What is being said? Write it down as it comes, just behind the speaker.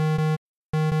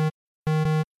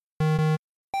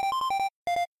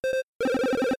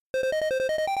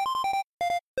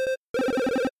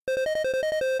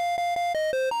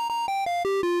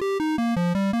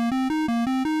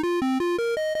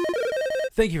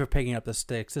Thank you for picking up the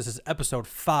Sticks. This is episode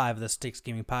 5 of the Sticks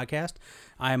Gaming Podcast.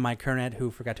 I am Mike Kernett, who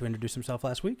forgot to introduce himself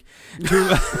last week. To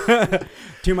my right.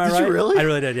 Did you really? I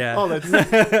really did, yeah. Oh, that's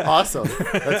awesome.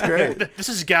 That's great. This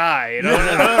is Guy.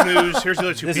 No news. Here's the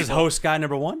other two This people. is host guy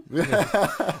number 1.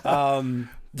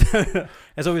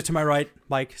 As always, to my right,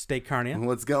 Mike Steak Carnia.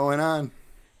 What's going on?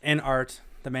 And Art,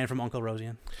 the man from Uncle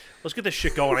Rosian. Let's get this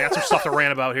shit going. I got some stuff to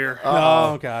rant about here.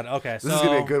 Oh, God. Okay. This is going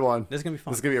to be a good one. This is going to be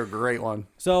fun. This is going to be a great one.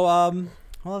 So,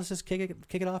 well, let's just kick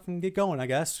it off and get going, I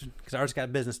guess, because Art's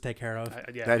got business to take care of.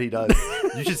 Yeah. That he does.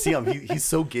 You should see him. He's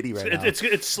so giddy right now. It's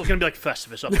going to be like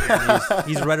Festivus up here.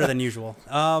 He's redder than usual.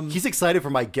 He's excited for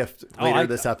my gift later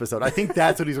this episode. I think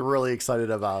that's what he's really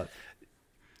excited about.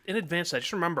 In advance, I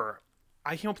just remember,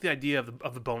 I came up with the idea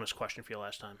of the bonus question for you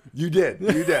last time. You did.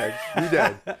 I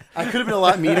could have been a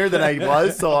lot meaner than I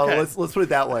was, so Okay. let's put it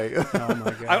that way. Oh, my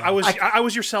God. I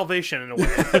was your salvation in a way.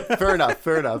 Fair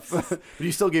enough. But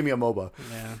you still gave me a MOBA.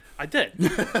 Yeah. I did.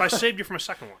 But I saved you from a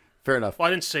second one. Fair enough. Well, I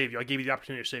didn't save you. I gave you the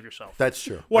opportunity to save yourself. That's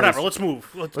true. Whatever. Let's move.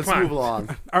 Let's come on. move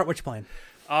along. Art, what you playing?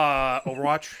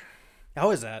 Overwatch.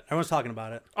 How is that? Everyone's talking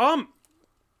about it. I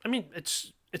mean,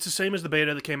 it's the same as the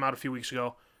beta that came out a few weeks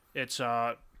ago. It's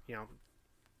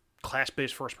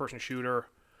class-based first-person shooter.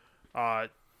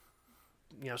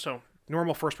 So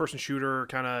normal first-person shooter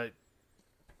kind of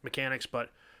mechanics,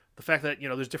 but the fact that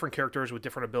there's different characters with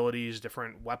different abilities,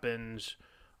 different weapons.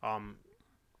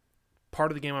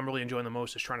 Part of the game I'm really enjoying the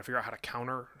most is trying to figure out how to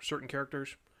counter certain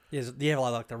characters. You have a lot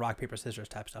of like the rock paper scissors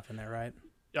type stuff in there, right?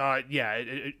 Yeah,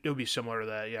 it would be similar to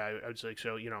that. Yeah, I would say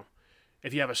so.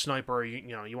 If you have a sniper,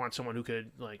 you want someone who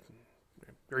could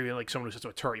or even like someone who sits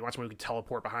with a turret, you want someone who can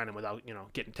teleport behind him without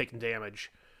taking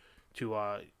damage to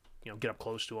get up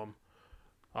close to him.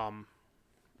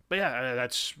 But yeah,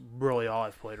 that's really all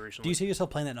I've played recently. Do you see yourself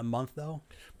playing that in a month though?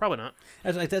 Probably not.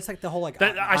 That's like the whole like.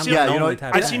 I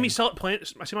see myself playing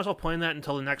that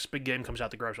until the next big game comes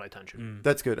out that grabs my attention.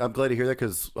 That's good. I'm glad to hear that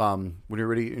because when you're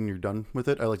ready and you're done with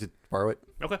it, I like to borrow it.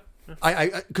 Okay.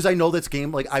 Yeah. Because I know this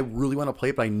game, like I really want to play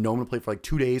it, but I know I'm gonna play it for like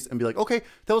 2 days and be like, okay,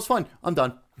 that was fun. I'm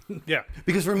done. Yeah.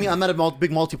 Because for me, I'm not a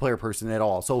big multiplayer person at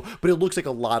all. So, but it looks like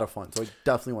a lot of fun. So I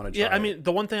definitely want to try. Yeah. I mean,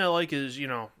 the one thing I like is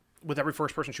with every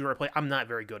first-person shooter I play, I'm not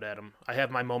very good at them. I have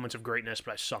my moments of greatness,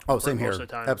 but I suck same most here. of the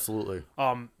time. Absolutely.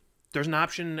 There's an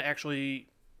option to actually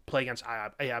play against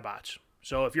AI bots.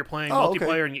 So if you're playing okay.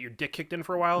 multiplayer and get your dick kicked in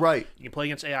for a while, right, you can play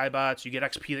against AI bots. You get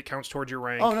XP that counts towards your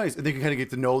rank. Oh, nice. And then you kind of get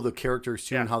to know the characters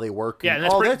too and how they work. Yeah, and,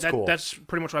 and that's cool. That's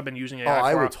pretty much what I've been using AI for.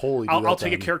 I would totally do that. I'll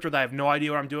take a character that I have no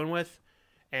idea what I'm doing with,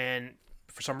 and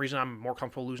for some reason I'm more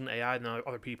comfortable losing AI than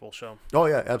other people. So. Oh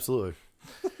yeah, absolutely.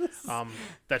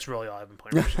 That's really all I've been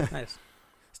playing recently. Nice.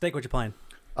 Steak, what you playing?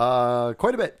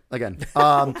 Quite a bit again.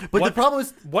 But the problem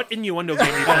is, what innuendo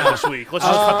game are you playing this week? Let's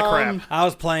just cut the crap. I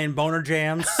was playing Boner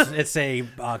Jams. It's a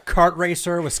kart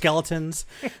racer with skeletons.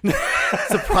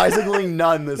 surprisingly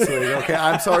none this week. Okay,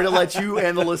 I'm sorry to let you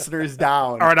and the listeners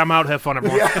down. All right, I'm out. Have fun,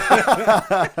 everyone.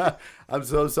 Yeah. I'm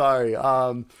so sorry.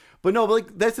 But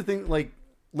like that's the thing. Like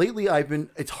lately,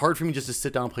 it's hard for me just to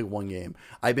sit down and play one game.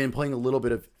 I've been playing a little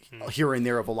bit of here and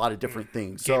there of a lot of different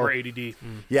things. Gamer ADD.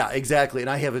 Yeah, exactly. And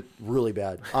I have it really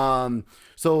bad.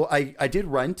 So I did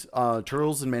rent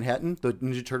Turtles in Manhattan, the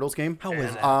Ninja Turtles game. How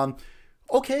was it?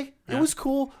 Okay. It was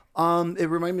cool. It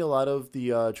reminded me a lot of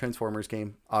the Transformers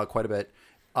game quite a bit.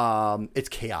 It's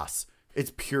chaos.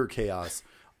 It's pure chaos.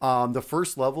 The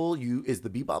first level is the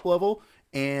Bebop level.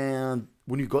 And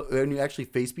when you actually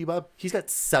face Bebop, he's got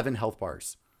 7 health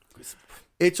bars.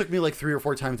 It took me like 3 or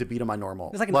 4 times to beat him on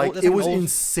normal. It was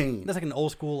insane. That's like an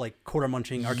old school like quarter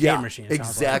munching arcade machine.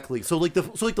 Exactly. Like.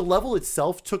 So the level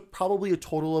itself took probably a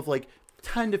total of like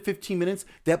 10 to 15 minutes.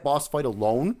 That boss fight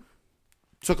alone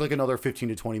took like another 15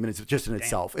 to 20 minutes just in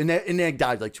itself. And that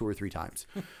died like 2 or 3 times.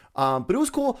 But it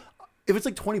was cool. If it's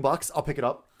like $20, I'll pick it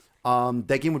up.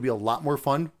 That game would be a lot more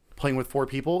fun playing with 4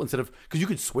 people instead of, because you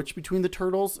could switch between the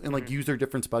turtles and like use their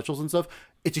different specials and stuff.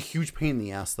 It's a huge pain in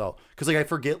the ass though, because like I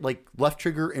forget like left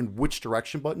trigger and which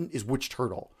direction button is which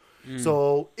turtle.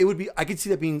 So it would be, I could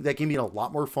see that game being a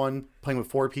lot more fun playing with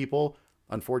 4 people.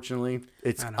 Unfortunately,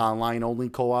 it's online only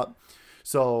co-op.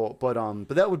 So, but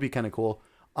that would be kind of cool.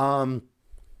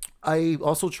 I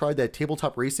also tried that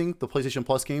Tabletop Racing, the PlayStation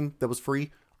Plus game that was free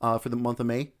for the month of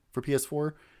May for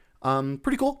PS4.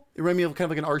 Pretty cool. It reminded me of kind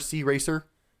of like an RC racer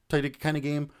type kind of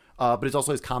game, but it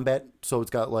also has combat, so it's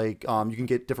got like you can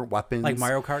get different weapons, like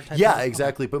Mario Kart type. Yeah,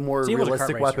 exactly, but more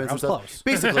realistic weapons and stuff. Close.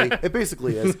 It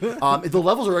basically is. The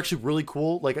levels are actually really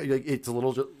cool. Like it's a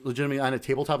little legitimately on a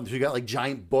tabletop. And you got like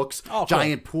giant books,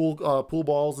 giant pool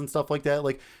balls and stuff like that.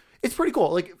 Like it's pretty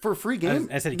cool. Like for a free game,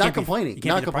 I said not complaining.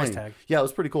 Not complaining. Yeah, it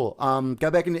was pretty cool.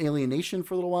 Got back into Alienation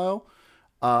for a little while.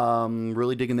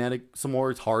 Really digging that some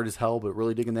more. It's hard as hell, but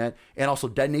really digging that. And also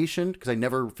Dead Nation, because I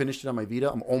never finished it on my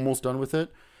Vita. I'm almost done with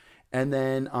it. And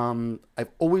then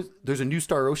there's a new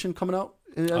Star Ocean coming out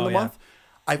in the month.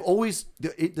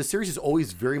 The series has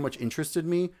always very much interested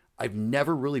me. I've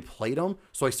never really played them,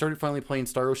 so I started finally playing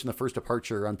Star Ocean: The First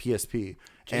Departure on PSP.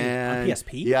 On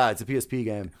PSP? Yeah, it's a PSP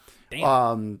game.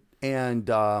 Damn.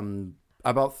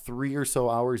 About 3 or so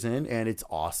hours in, and it's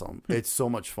awesome. It's so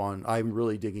much fun. I'm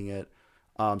really digging it.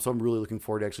 So I'm really looking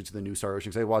forward actually to the new Star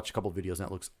Ocean because I watched a couple of videos and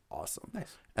it looks awesome.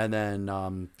 Nice. And then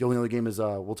the only other game is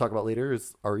we'll talk about later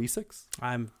is RE6.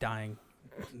 I'm dying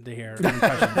to hear an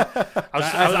impression.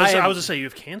 I was to say, you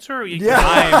have cancer? Or you,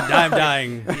 I'm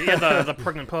dying. You have the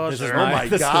pregnant pause. This is Oh my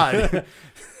God.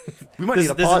 We might need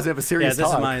to pause and have a serious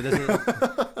talk.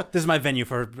 This is my venue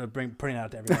for putting it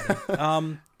out to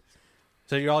everybody.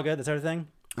 So you're all good? That's everything?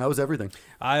 That was everything.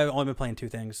 I've only been playing two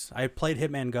things. I played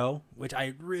Hitman Go, which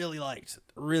I really liked.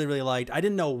 Really liked. I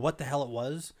didn't know what the hell it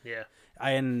was. Yeah.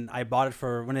 I bought it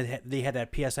for when they had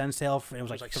that PSN sale. It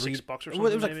was like $6 or something. It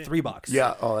was like $3.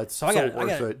 Yeah. Oh, that's so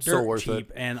worth it. So worth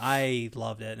it. And I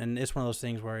loved it. And it's one of those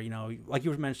things where, like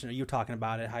you mentioned, you were talking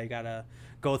about it, how you gotta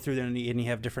go through there and you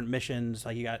have different missions.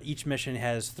 Like each mission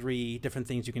has 3 different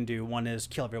things you can do. One is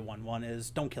kill everyone. One is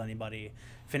don't kill anybody.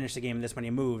 Finish the game in this many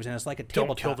moves. And it's like a tabletop.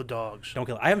 Don't kill the dogs. Don't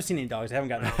kill. I haven't seen any dogs. I haven't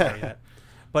gotten that far yet.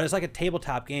 But it's like a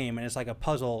tabletop game, and it's like a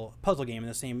puzzle game in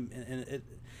the same. And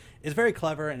it's very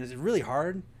clever, and it's really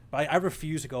hard. But I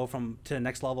refuse to go to the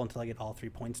next level until I get all 3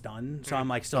 points done. So I'm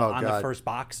like still on the first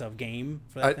box of game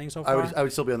for that thing so far. I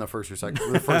would still be on the first or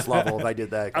second, the first level if I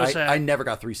did that. I never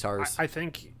got 3 stars. I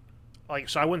think,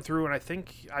 so I went through and I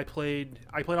think I played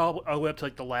all the way up to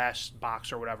like the last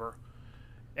box or whatever,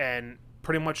 and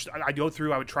pretty much I go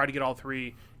through. I would try to get all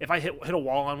 3. If I hit a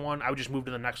wall on one, I would just move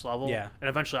to the next level. Yeah. And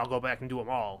eventually I'll go back and do them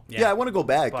all. Yeah, I want to go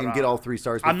back and get all 3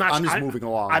 stars. I'm just moving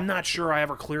along. I'm not sure I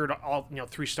ever cleared all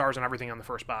 3 stars on everything on the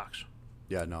first box.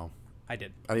 Yeah, no. I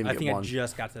did. I think I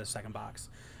just got to the second box.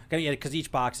 Yeah, because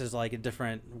each box is like a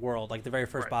different world. Like the very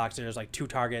first box, there's like 2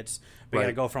 targets. But you got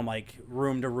to go from like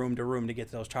room to room to room to get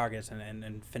to those targets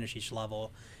and finish each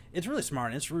level. It's really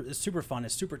smart. It's super fun.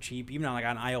 It's super cheap. Even on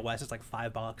iOS, it's like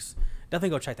 $5. Definitely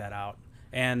go check that out.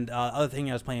 And other thing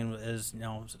I was playing is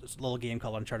this little game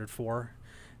called Uncharted 4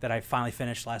 that I finally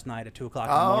finished last night at 2:00 in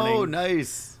the morning. Oh,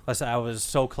 nice! I was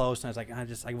so close, and I was like,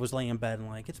 I was laying in bed and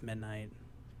like it's midnight.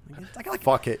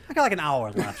 Fuck it. I got like an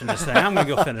hour left in this thing. I'm gonna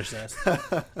go finish this.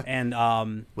 And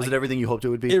was it everything you hoped it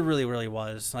would be? It really, really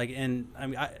was. Like, and I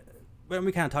mean, when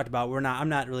we kind of talked about, I'm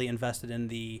not really invested in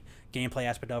the gameplay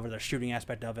aspect of it, the shooting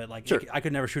aspect of it. Like, sure. I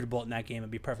could never shoot a bullet in that game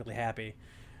and be perfectly happy.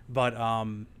 But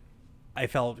I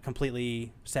felt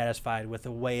completely satisfied with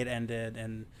the way it ended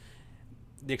and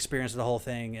the experience of the whole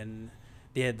thing. And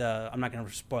they had I'm not going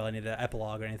to spoil any of the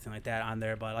epilogue or anything like that on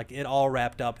there, but like it all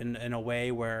wrapped up in a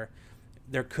way where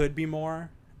there could be more,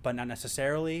 but not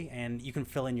necessarily. And you can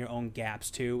fill in your own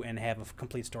gaps too and have a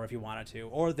complete story if you wanted to,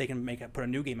 or they can put a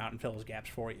new game out and fill those gaps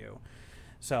for you.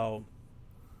 So,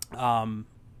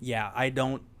 yeah, I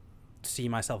don't see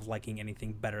myself liking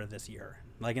anything better this year.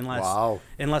 Like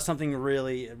unless something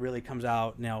really, really comes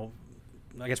out,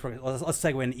 I guess let's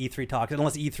segue into E3 talk.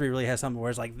 Unless E3 really has something where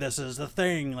it's like, this is the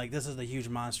thing, like this is the huge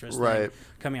monstrous thing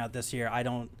coming out this year.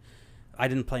 I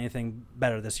didn't play anything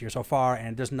better this year so far,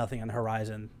 and there's nothing on the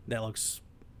horizon that looks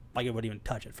like it would even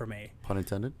touch it for me. Pun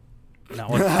intended? No,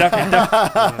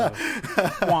 definitely.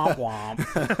 Womp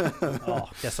womp. Oh,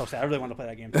 that's so sad. I really want to play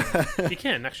that game too. You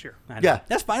can next year. Yeah,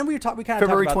 that's fine. We kind of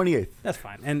February 28th. That's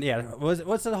fine. And yeah,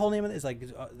 what's the whole name of it? It's like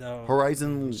the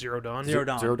Horizon Zero Dawn. Zero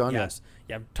Dawn. Yes.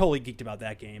 Yeah, I'm totally geeked about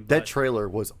that game. That trailer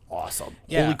was awesome.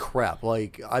 Yeah. Holy crap!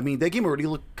 Like, I mean, that game already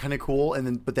looked kind of cool,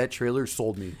 but that trailer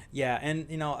sold me. Yeah, and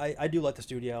I do like the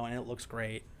studio, and it looks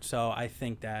great. So I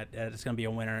think that it's gonna be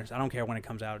a winner. I don't care when it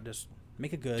comes out. Just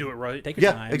make it good. Do it right. Take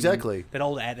your time. Yeah, exactly. That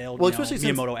old especially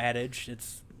Miyamoto adage.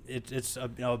 It's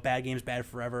a bad game's bad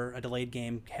forever. A delayed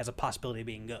game has a possibility of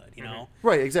being good. You know.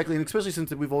 Right. Exactly. And especially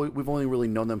since we've only really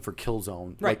known them for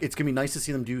Killzone. Right. Like, it's gonna be nice to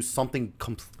see them do something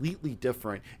completely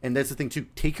different. And that's the thing too.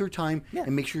 Take your time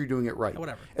and make sure you're doing it right.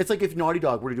 Whatever. It's like if Naughty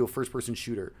Dog were to do a first-person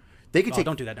shooter. They could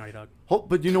don't do that, Naughty Dog.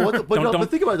 But you know what?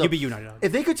 But think about it. You be you, Naughty Dog.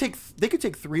 If they could take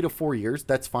 3 to 4 years,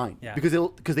 that's fine. Yeah.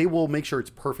 Because they will make sure it's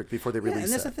perfect before they release it.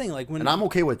 And that's the thing. Like and I'm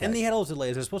okay with that. And they had all those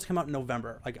delays. It was supposed to come out in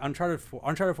November. Like Uncharted 4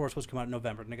 was supposed to come out in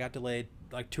November, and it got delayed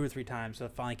like 2 or 3 times. So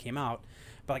it finally came out.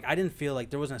 But like I didn't feel like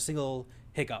there wasn't a single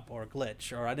hiccup or a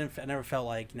glitch, or I never felt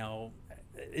like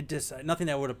it just nothing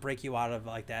that would break you out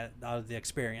of the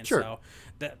experience. Sure. So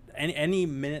that any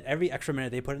minute, every extra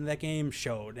minute they put into that game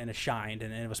showed, and it shined,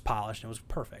 and it was polished, and it was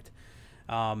perfect.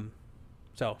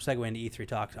 So, segue into E3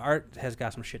 talk. Art has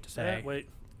got some shit to say. Wait.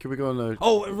 Can we go on the?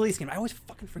 Oh, a release game. I always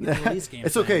fucking forget the release game.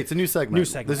 It's okay. It's a new segment. New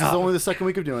segment. This is only the second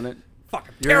week of doing it. Fuck,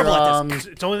 I'm You're, terrible at this.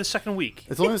 It's only the second week.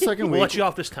 It's only the second week. We'll let you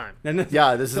off this time.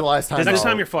 Yeah, this is the last time. Next though.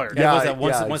 time you're fired. Yeah, Yeah, was that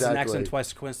once, yeah, once an exactly. accident,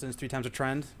 twice a coincidence, 3 times a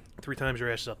trend? 3 times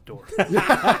your ass is up the door.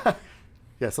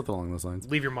 Yeah, something along those lines.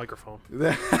 Leave your microphone.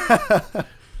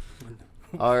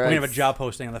 All We're right. gonna have a job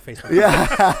posting on the Facebook.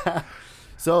 Yeah.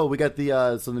 So we got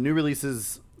the new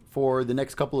releases for the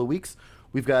next couple of weeks.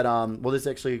 We've got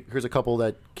here's a couple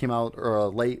that came out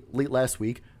late last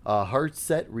week. Hard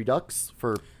Set Redux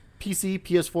for PC,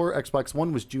 PS4, Xbox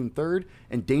One was June 3rd,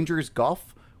 and Dangerous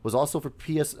Golf was also for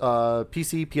PC,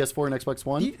 PS4, and Xbox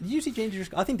One. Did you see Dangerous?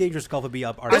 I think Dangerous Golf would be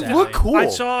up. It looked cool. I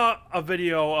saw a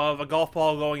video of a golf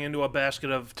ball going into a basket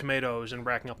of tomatoes and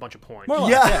racking up a bunch of points. More or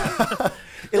less, Yeah,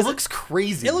 it looks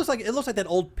crazy. It looks like that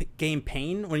old game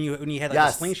Pain when you had like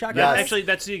Yes, a slingshot. yes. guy. Actually,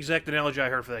 that's the exact analogy I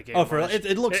heard for that game. Oh, for was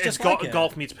it looks it's just like it.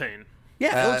 golf meets pain.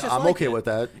 Yeah, it looks just I'm like okay it. with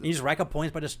that. And you just rack up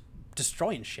points by just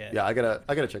destroying shit. Yeah, I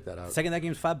gotta check that out. Second that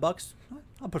game's $5.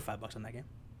 I'll put $5 on that game.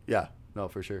 Yeah, no,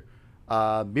 for sure.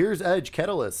 Mirror's Edge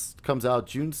Catalyst comes out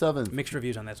June 7th. Mixed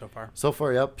reviews on that so far. So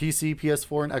far, yep. PC,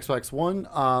 PS4, and Xbox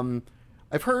One.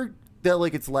 I've heard that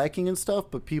like it's lacking and stuff,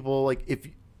 but people like if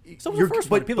So was the first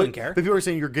one. People didn't care. But people are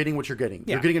saying you're getting what you're getting.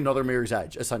 Yeah. You're getting another Mirror's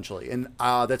Edge essentially, and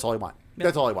that's all I want.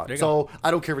 That's all I want. There you So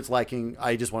I don't care if it's lacking.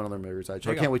 I just want another Mirror's Edge. So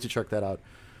I There you can't go. wait to check that out.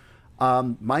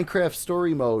 Minecraft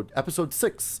Story Mode, Episode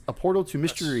 6, A Portal to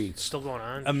Mystery. It's still going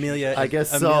on. Amelia, I guess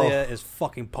so. Amelia is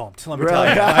fucking pumped. Let me Really?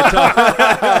 tell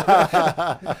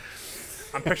you.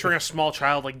 I'm picturing a small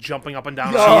child like jumping up and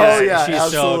down. Oh, She's yeah,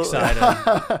 so absolutely.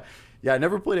 excited. Yeah, I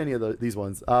never played any of these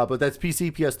ones. But that's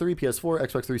PC, PS3, PS4,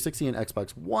 Xbox 360, and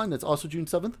Xbox One. That's also June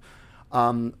 7th.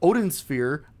 Odin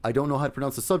Sphere, I don't know how to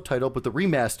pronounce the subtitle, but the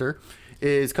remaster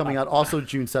is coming out also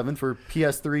June 7th for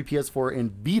PS3, PS4,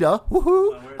 and Vita.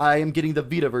 Woohoo! I am getting the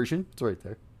Vita version. It's right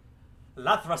there.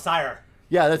 Lathrasire.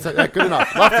 Yeah, that's good enough.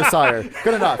 Sire.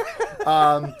 Good enough.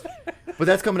 But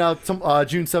that's coming out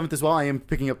June 7th as well. I am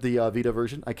picking up the Vita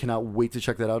version. I cannot wait to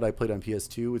check that out. I played on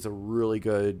PS2. It's a really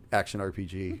good action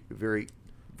RPG. Very,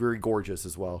 very gorgeous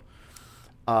as well.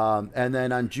 And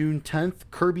then on June 10th,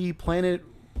 Kirby Planet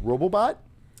Robobot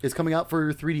is coming out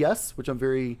for 3DS, which I'm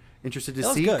very interested to That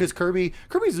looks see good. because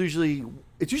Kirby's usually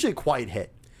a quiet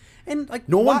hit. And like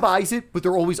No one buys it, but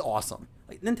they're always awesome.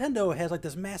 Like, Nintendo has like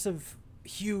this massive,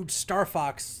 huge Star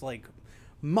Fox like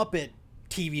Muppet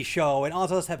TV show and all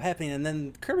this other stuff happening, and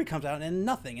then Kirby comes out and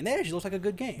nothing, and that actually looks like a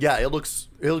good game. Yeah, it looks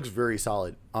very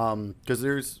solid.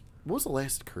 Because what was the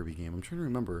last Kirby game? I'm trying to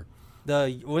remember.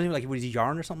 Wasn't it like was he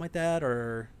Yarn or something like that,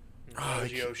 or It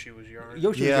was Yoshi was yarn.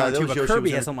 Yoshi Yeah, was that Yarn too, was but Yoshi Kirby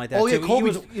was had Yarn. something like that. Oh yeah,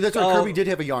 too. that's right. Kirby did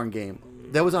have a Yarn game.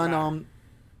 That was on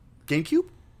GameCube.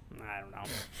 I don't know.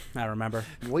 I don't remember.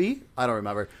 Wii? I don't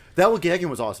remember. That game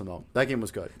was awesome though. That game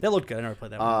was good. That looked good. I never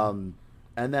played that one.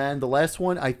 And then the last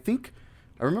one, I think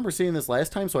I remember seeing this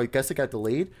last time, so I guess it got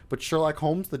delayed. But Sherlock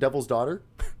Holmes, The Devil's Daughter,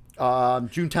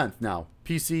 June 10th now.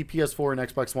 PC, PS4, and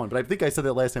Xbox One. But I think I said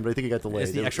that last time, but I think it got delayed.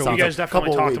 It's the It extra sounds week. You like guys a definitely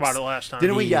couple of talked weeks. about it last time.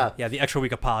 Didn't we? Yeah. Yeah, the extra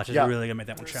week of polish is Yeah. really gonna make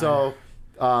that one shine. So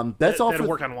that's all They had for to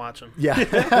work on Watson.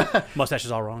 Yeah. Mustache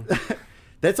is all wrong.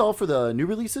 That's all for the new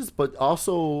releases, but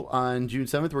also on June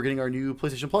 7th, we're getting our new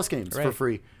PlayStation Plus games for Right.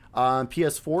 free. On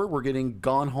PS4, we're getting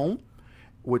Gone Home,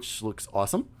 which looks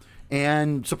awesome.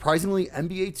 And surprisingly,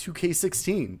 NBA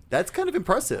 2K16. That's kind of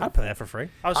impressive. I'd play that for free.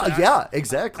 Yeah,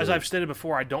 exactly. As I've stated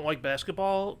before, I don't like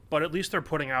basketball, but at least they're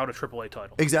putting out a AAA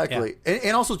title. Exactly.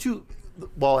 And also, too,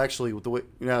 well, actually, with the way,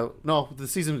 no, the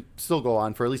season still go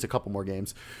on for at least a couple more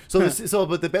games. So,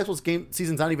 but the basketball game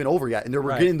season's not even over yet, and we're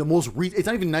Right. getting the most. It's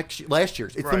not even last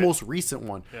year's. It's the Right. most recent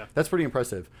one. Yeah. That's pretty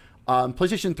impressive.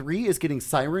 PlayStation 3 is getting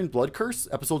Siren Blood Curse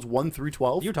episodes 1 through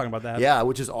 12. You were talking about that. Yeah,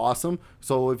 which is awesome.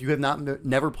 So if you have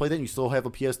never played that and you still have a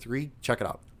PS3, check it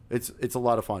out. It's a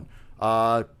lot of fun.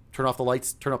 Turn off the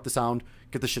lights, turn up the sound,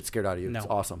 get the shit scared out of you. No. It's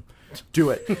awesome. Do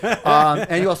it.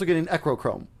 And you also get an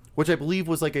Ecrochrome, which I believe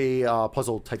was like a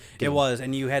puzzle type game. It was,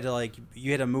 and you had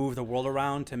to move the world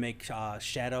around to make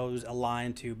shadows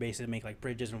align to basically make like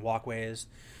bridges and walkways,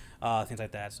 things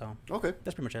like that. So Okay.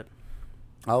 that's pretty much it.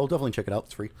 I'll definitely check it out.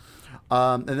 It's free.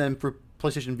 And then for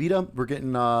PlayStation Vita, we're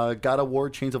getting God of War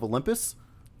Chains of Olympus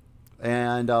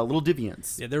and Little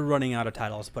Deviants. Yeah, they're running out of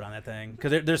titles to put on that thing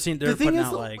because they're The thing putting is,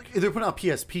 out like they're putting out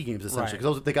PSP games essentially Right.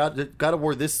 because they got God of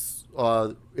War this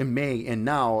in May and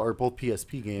now are both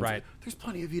PSP games. Right. There's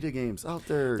plenty of Vita games out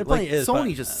there. there plenty Like, is Sony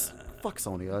but, just fuck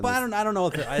Sony. But I don't know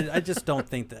if I just don't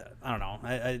think that. I don't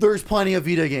know. There's plenty of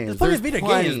Vita games. There's plenty of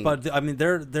Vita games, but I mean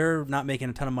they're not making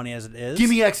a ton of money as it is. Give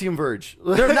me Axiom Verge.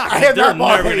 They're not. I have They're not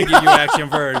never going to give you Axiom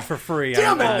Verge for free.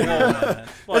 Damn it! Like, That's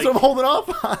what I'm holding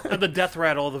off on. the death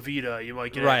rattle of the Vita, you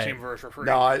might get Right. Axiom Verge for free.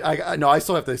 No, I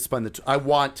still have to spend I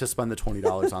want to spend the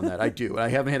 $20 on that. I do. I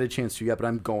haven't had a chance to yet, but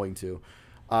I'm going to.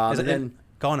 And then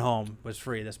Gone Home was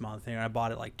free this month, and I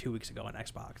bought it like 2 weeks ago on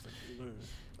Xbox.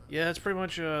 Yeah, it's pretty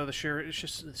much the share. It's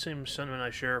just the same sentiment I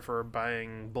share for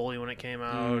buying Bully when it came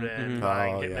out and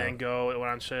buying Hitman Go. It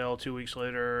went on sale 2 weeks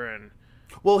later, and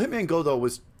well, Hitman Go though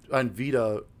was on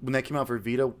Vita when that came out for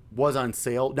Vita was on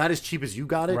sale. Not as cheap as you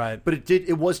got it, right? But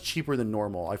it was cheaper than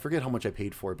normal. I forget how much I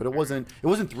paid for it, but it wasn't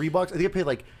 $3. I think I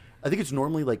paid I think it's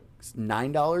normally like $9,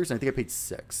 and I think I paid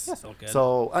 $6. That's still good.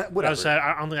 So whatever.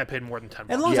 I don't think I paid more than $10.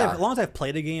 As long as I've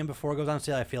played a game before it goes on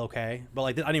sale, I feel okay. But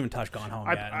like I didn't even touch Gone Home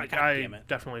yet. I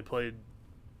definitely played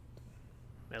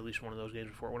at least one of those games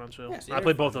before it went on sale. Yeah, I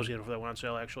played both those games before they went on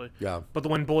sale, actually. Yeah. But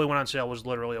when Bully went on sale was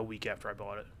literally a week after I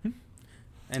bought it.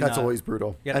 And, That's always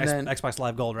brutal. Yeah, and then Xbox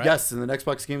Live Gold, right? Yes, and then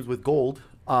Xbox games with Gold.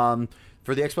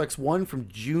 For the Xbox One from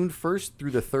June 1st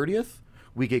through the 30th,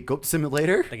 we get Goat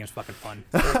Simulator. That game's fucking fun.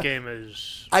 That game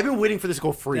is... I've been waiting for this to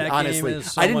go free, That game honestly.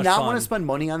 is so I did much not fun. want to spend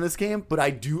money on this game, but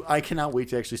I cannot wait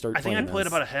to actually start playing I think I played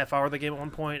this. about a half hour of the game at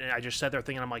one point, and I just sat there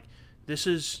thinking, I'm like, this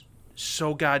is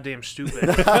so goddamn stupid.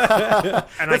 And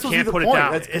I can't put it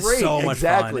down. That's It's great. so much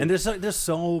Exactly. fun. And there's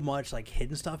so much like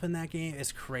hidden stuff in that game.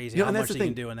 It's crazy how and much that's you the can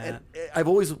thing. do in that. I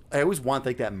always want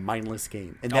like that mindless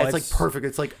game, and that's like it's- perfect.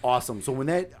 It's like awesome. So when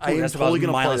I am that's about totally as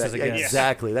gonna play mindless as that. it gets.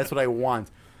 Exactly. That's what I want.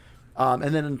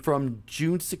 And then from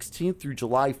June 16th through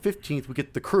July 15th, we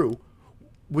get The Crew,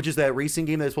 which is that racing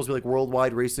game that's supposed to be like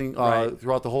worldwide racing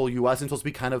throughout the whole U.S. and supposed to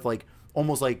be kind of like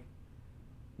almost like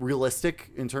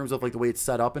realistic in terms of like the way it's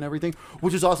set up and everything,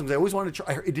 which is awesome because I always wanted to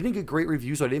try. It didn't get great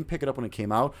reviews, so I didn't pick it up when it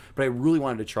came out, but I really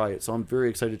wanted to try it, so I'm very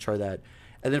excited to try that.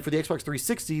 And then for the Xbox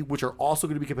 360, which are also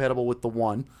going to be compatible with the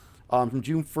One, from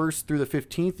June 1st through the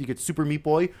 15th, you get Super Meat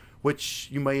Boy, which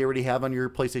you may already have on your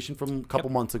PlayStation from a couple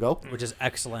months ago, Which is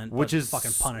excellent. which but is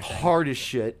fucking punishing. hard as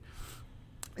shit.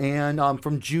 And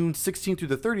from June 16th through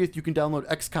the 30th, you can download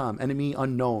XCOM Enemy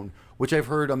Unknown, which I've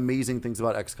heard amazing things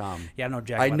about XCOM. Yeah, I know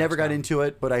Jack. I about never got XCOM. into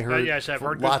it, but I heard, yes, I've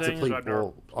heard good lots things, of but I've never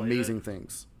people played amazing it.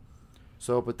 things.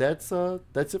 So, but that's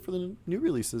it for the new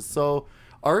releases. So,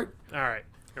 Art, All right.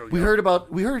 Here we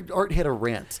heard Art had a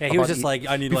rant. Yeah, he was about just like,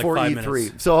 I need like before 5 E3.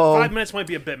 minutes. So 5 minutes might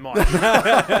be a bit much,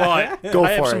 but Go I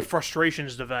have for some it.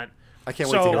 frustrations to vent. I can't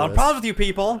So, wait to A hear lot of this. problems with you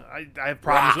people. I have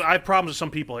problems. I have problems with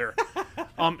some people here.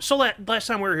 So last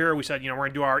time we were here, we said we're gonna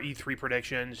do our E3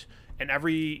 predictions, and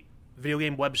every video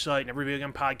game website and every video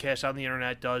game podcast on the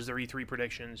internet does their E3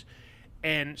 predictions.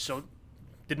 And so,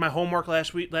 did my homework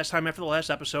last time after the last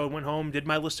episode. Went home, did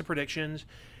my list of predictions,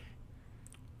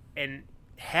 and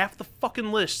half the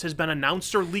fucking list has been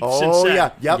announced or leaked since Oh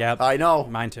then. yeah, yep, I know.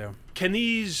 Mine too. Can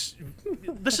these?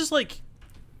 This is like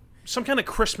some kind of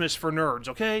Christmas for nerds,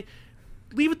 okay?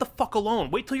 Leave it the fuck alone.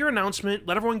 Wait till your announcement.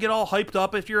 Let everyone get all hyped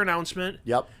up if your announcement.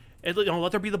 Yep. And,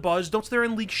 let there be the buzz. Don't sit there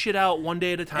and leak shit out one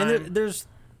day at a time. And there's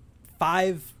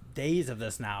 5 days of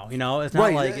this now. It's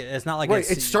not like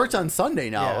Right. It starts on Sunday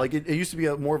now. Yeah. Like it used to be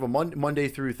more of a Monday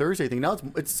through Thursday thing. Now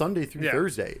it's Sunday through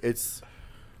Thursday. It's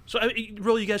So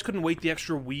really, you guys couldn't wait the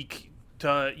extra week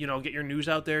to get your news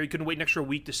out there. You couldn't wait an extra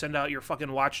week to send out your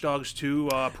fucking Watch Dogs 2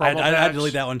 promo I had to packs?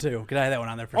 delete that one too because I had that one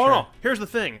on there for Oh sure. no! Here's the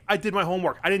thing. I did my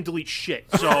homework. I didn't delete shit.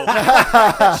 So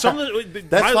some of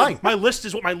That's fine. My list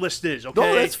is what my list is. Okay,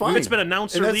 No, that's fine. If it's been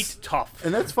announced And or that's- leaked, tough.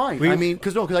 and that's fine. I mean,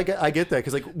 because I get that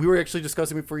because like we were actually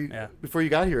discussing before you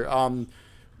got here.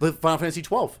 The Final Fantasy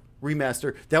 12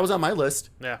 remaster that was on my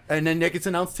list. Yeah. And then that gets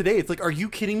announced today. It's like, are you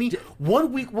kidding me?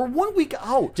 1 week. We're 1 week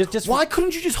out. Why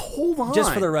couldn't you just hold on?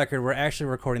 Just for the record, we're actually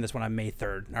recording this one on May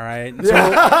 3rd. All right, so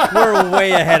we're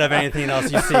way ahead of anything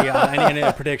else you see. Any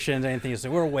predictions, anything you see.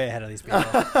 We're way ahead of these people.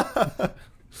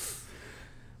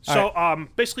 So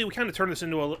basically, we kind of turned this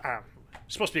into a.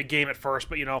 It's supposed to be a game at first,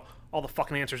 but all the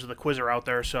fucking answers to the quiz are out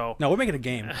there. So No, we're making a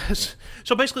game.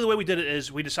 So basically, the way we did it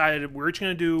is we decided we're each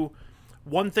going to do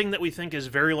one thing that we think is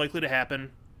very likely to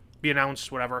happen, be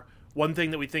announced, whatever. One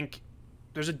thing that we think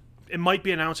it might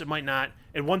be announced, it might not,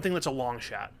 and one thing that's a long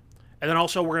shot. And then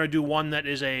also we're going to do one that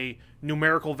is a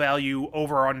numerical value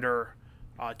over or under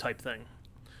type thing.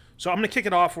 So I'm going to kick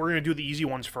it off. We're going to do the easy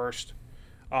ones first.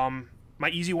 My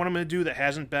easy one I'm going to do that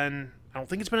hasn't been, I don't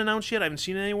think it's been announced yet. I haven't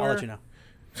seen it anywhere. I'll let you know.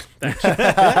 Thanks.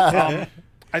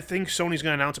 I think Sony's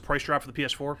going to announce a price drop for the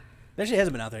PS4. It actually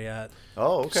hasn't been out there yet.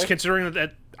 Oh, okay. Considering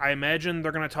that I imagine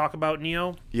they're going to talk about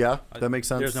Neo. Yeah, that makes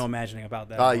sense. There's no imagining about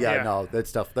that. Yeah. No,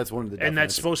 that's one of the. And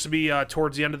that's supposed to be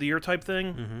towards the end of the year type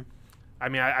thing. Mm-hmm. I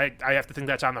mean, I have to think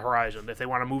that's on the horizon. If they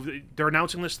want to move, they're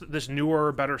announcing this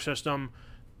newer, better system.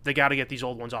 They got to get these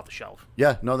old ones off the shelf.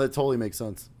 Yeah, no, that totally makes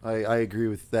sense. I agree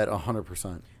with that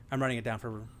 100%. I'm writing it down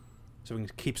so we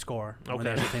can keep score when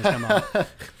Okay. those things come up.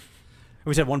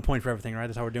 We said 1 point for everything, right?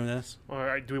 That's how we're doing this. All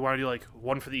right, do we want to do like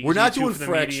one for the easy? We're not two doing for the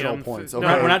fractional medium? points, No,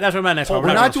 okay? We're not. That's what my next one.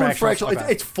 We're not doing fractional.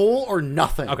 Okay. It's full or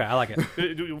nothing. Okay, I like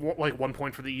it. do we like 1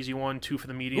 point for the easy one, 2 for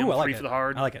the medium, Ooh, I like 3 it. for the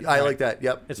hard. I like it. I All like right. that.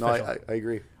 Yep. It's no, official. I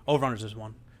agree. Overrunners is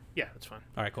 1. Yeah, that's fine.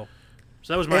 All right, cool.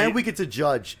 So that was my. And we get to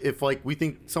judge if like we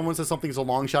think someone says something's a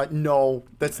long shot. No,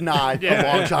 that's not a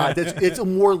long shot. It's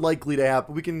more likely to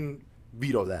happen. We can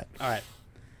veto that. All right.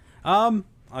 I'll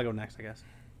go next, I guess.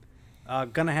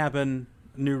 Gonna happen.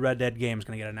 New Red Dead game is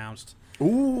gonna get announced.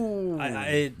 Ooh,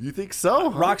 you think so?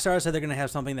 Huh? Rockstar said they're gonna have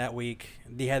something that week.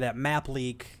 They had that map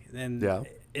leak, and Yeah.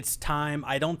 it's time.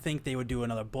 I don't think they would do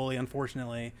another bully,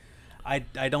 unfortunately. I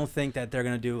don't think that they're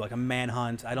gonna do like a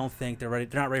manhunt. I don't think they're ready.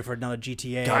 They're not ready for another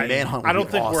GTA. God, Manhunt would I don't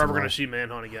be think we're awesome, ever going though. to see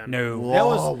Manhunt again. No, Whoa, that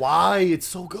was. why? It's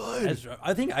so good.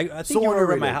 I think So you were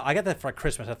at my underrated. house. I got that for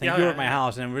Christmas. I think Yeah, you were yeah, at my yeah.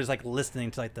 house, and we were just like listening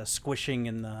to like the squishing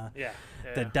and the Yeah.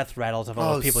 the death rattles of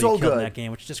all Oh, the people so you killed in good. that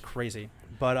game, which is just crazy.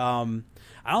 But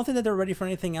I don't think that they're ready for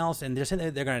anything else, and they're saying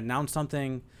that they're going to announce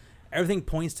something. Everything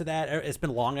points to that. It's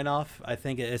been long enough. I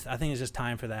think it's just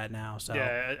time for that now. So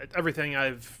Yeah, everything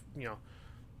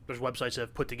there's websites that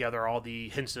have put together all the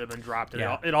hints that have been dropped, and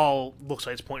Yeah. it all looks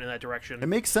like it's pointing in that direction. It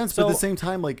makes sense, but at the So- same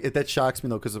time, like that shocks me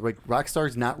though, because like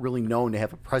Rockstar's not really known to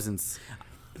have a presence.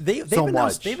 they've so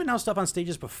announced much. they've announced stuff on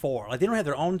stages before. Like they don't have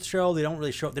their own show. They don't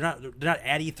really show. They're not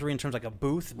at E3 in terms of like a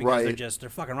booth because Right. they're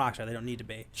fucking Rockstar. They don't need to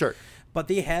be. Sure. But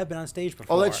they have been on stage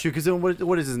before. Oh, that's true. Because then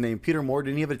what is his name? Peter Moore.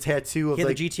 Didn't he have a tattoo of He had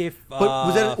like? the GTA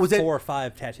But was that 4 or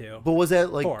 5 tattoo. But was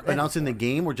that like 4. announced in the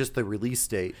game or just the release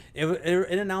date? It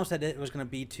announced that it was going to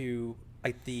be to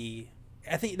like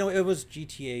I think it was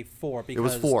GTA 4 because It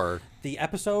was 4. The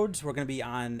episodes were going to be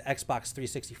on Xbox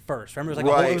 360 first. Remember, it was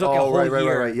like Right. a whole Right,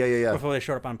 year right. Yeah. before they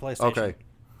showed up on PlayStation. Okay.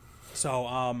 So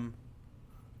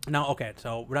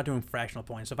so we're not doing fractional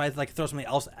points. So if I like throw something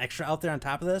else extra out there on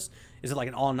top of this, is it like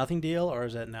an all or nothing deal or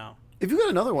is it no? If you got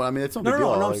another one, I mean, it's no big deal.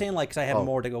 No, I'm like- saying like because I have Oh.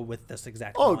 more to go with this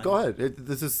exact. Oh, one. go ahead.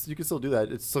 You can still do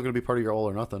that. It's still going to be part of your all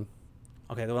or nothing.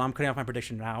 Okay, well I'm cutting off my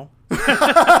prediction now.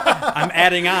 I'm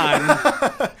adding on.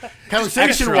 Conversation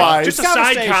extra. wise, Just a side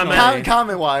Conversational. comment.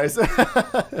 comment wise,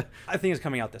 I think it's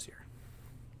coming out this year.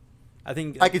 I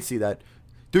think I could see that.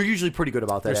 They're usually pretty good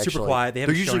about that. They're super actually. quiet. They They're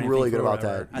haven't shown usually really anything good for about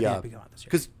whatever. that. I think Yeah, it'll be coming out this year.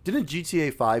 because didn't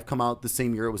GTA 5 come out the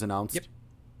same year it was announced? Yep.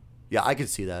 Yeah, I could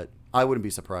see that. I wouldn't be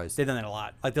surprised. They've done that a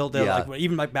lot. Like they'll Yeah. like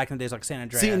even like back in the days like San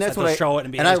Andreas. See, and that's they'll what show it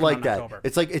and be and I it's coming like out in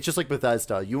that. October. It's just like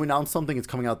Bethesda. You announce something, it's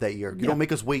coming out that year. You Yeah. don't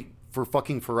make us wait for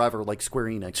fucking forever like Square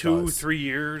Enix 2, does. 3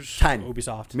 years. 10,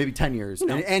 Ubisoft. maybe 10 years,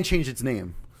 know. and change its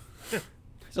name.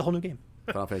 It's a whole new game.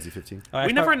 Final Fantasy 15. All right,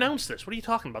 We never part- announced this. What are you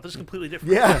talking about? This is completely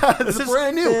different. Yeah, this This is is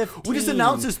brand new. We 15. just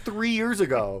announced this 3 years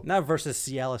ago. Not versus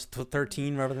Cialis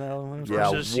 13, whatever the hell it was.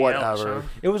 Yeah, Versus whatever. Cialis,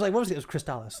 It was like what was it? It was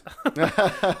Crystalis.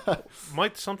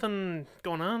 Might something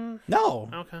going on? No.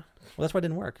 Okay. Well, that's why it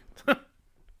didn't work.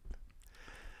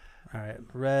 All right,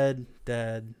 Red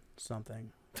Dead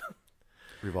something.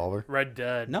 Revolver. Red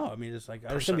Dead. No, I mean it's like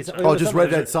Percent. should be some- Oh, just something- Red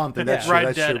Dead something. That's Yeah. true.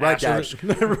 Red That's Dead true. Red Dead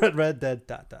Ashes. Red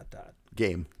Dead ...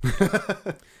 game.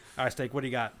 All right, Steak. What do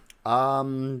you got?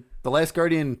 The Last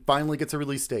Guardian finally gets a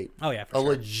release date. Oh yeah, for A sure.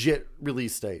 legit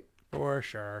release date. For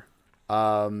sure.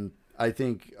 I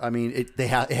think. I mean, it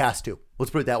has to. Let's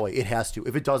put it that way. It has to.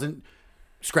 If it doesn't,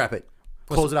 scrap it.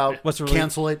 Close it out. what's the release-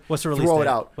 cancel it. what's the release Throw date? it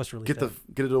out. What's the release get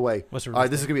date? get it away. What's the All right,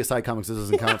 release this is gonna be a side comic. So this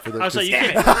doesn't count for the. I was like, you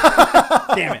this-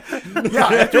 can't. Damn it. yeah,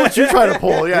 after what you try to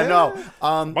pull. Yeah,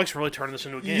 no. Mike's really turning this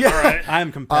into a game. Yeah. All right.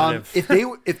 I'm competitive.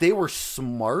 If they were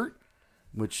smart,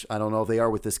 which I don't know if they are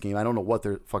with this game. I don't know what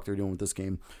the fuck they're doing with this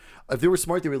game. If they were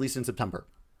smart, they released in September.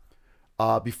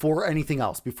 Before anything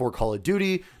else, before Call of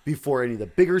Duty, before any of the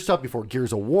bigger stuff, before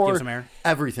Gears of War, Give some air.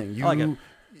 everything. You I like it.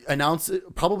 announce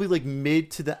it probably like mid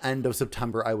to the end of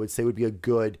September. I would say would be a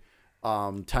good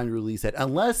time to release it,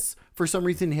 unless for some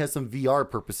reason it has some VR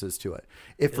purposes to it.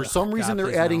 If for some reason God,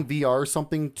 they're please adding no. VR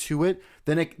something to it,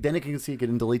 then it can see it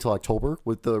getting delayed till October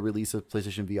with the release of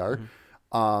PlayStation VR.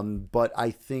 But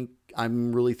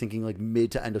I'm really thinking like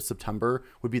mid to end of September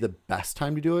would be the best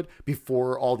time to do it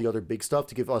before all the other big stuff,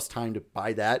 to give us time to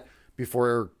buy that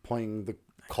before playing the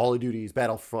Call of Duties,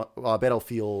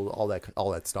 Battlefield, all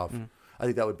that stuff. I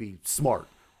think that would be smart.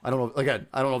 I don't know. Again,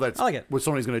 I don't know if that's I like it. what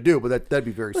Sony's going to do, but that'd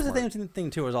be very But smart. the thing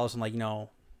too is also like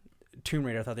Tomb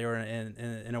Raider thought they were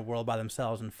in a world by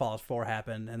themselves, and Fallout 4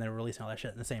 happened, and they're releasing all that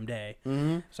shit in the same day.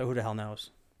 Mm-hmm. So who the hell knows?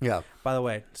 Yeah. By the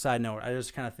way, side note, I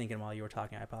was kind of thinking while you were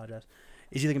talking, I apologize.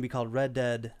 Is either going to be called Red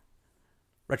Dead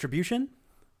Retribution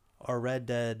or Red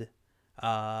Dead... No,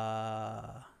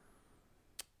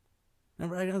 I'm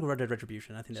going to go Red Dead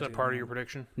Retribution. I think Is that's that part of your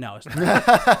prediction? No, it's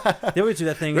not. They always do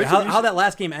that thing. How that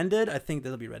last game ended, I think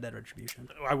that'll be Red Dead Retribution.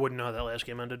 I wouldn't know how that last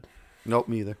game ended. Nope,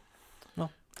 me either.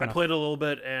 Well, I played a little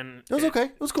bit, and It was okay.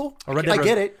 It was cool. Or Red I Dead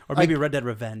get it. Or maybe Red Dead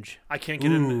Revenge. I can't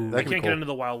get into. that I could be can't cool. get into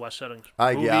the Wild West settings.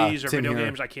 Yeah, Movies or same video here.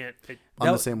 games. I can't.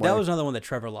 I'm the same way. That was another one that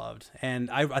Trevor loved,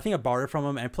 and I think I borrowed it from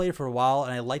him and I played it for a while,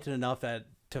 and I liked it enough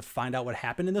to find out what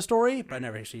happened in the story, but I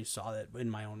never actually saw it in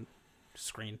my own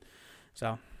screen. So,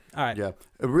 all right. Yeah.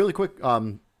 Really quick.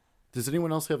 Does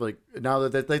anyone else have now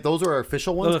that those are our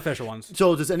official ones? Those are official ones.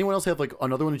 So does anyone else have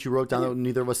another one that you wrote down that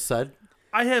neither of us said?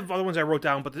 I have other ones I wrote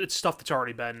down, but it's stuff that's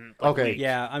already been Okay. leaked.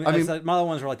 Yeah, I mean my other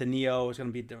ones were like the Neo is going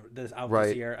to be this out Right.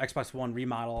 this year, Xbox One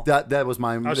remodel, That was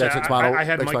mine. I was Xbox saying, model. I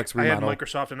had Xbox I had remodel.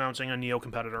 Microsoft announcing a Neo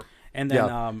competitor, and then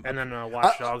Yeah. and then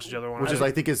Watch Dogs, the other one, which is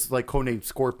I think is codenamed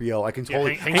Scorpio. I can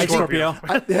totally. Hank Scorpio.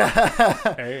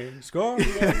 Hey,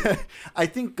 Scorpio. I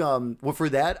think for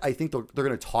that, I think they're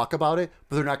going to talk about it,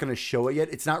 but they're not going to show it yet.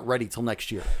 It's not ready till next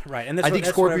year. Right, and I think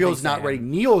that's what Scorpio's everybody's not saying. ready.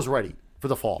 Neo's ready for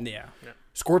the fall. Yeah.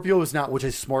 Scorpio is not, which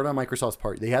is smart on Microsoft's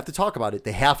part. They have to talk about it.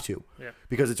 They have to, Yeah.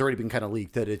 because it's already been kind of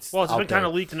leaked that it's. Well, it's out been there. kind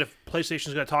of leaked, and if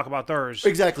PlayStation's going to talk about theirs,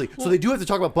 Exactly. So they do have to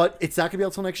talk about, but it's not going to be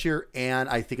out till next year, and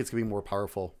I think it's going to be more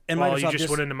powerful. And well, Microsoft you just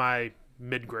went into my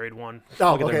mid-grade one.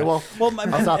 Oh, okay. Well,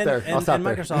 I'll stop there. And, I'll stop and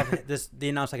there. Microsoft, they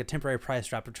announced like a temporary price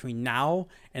drop between now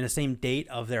and the same date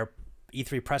of their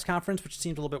E3 press conference, which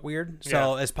seems a little bit weird.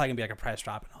 So it's probably gonna be like a price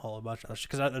drop and a whole bunch of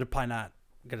because they're probably not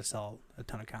gonna sell a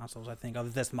ton of consoles. I think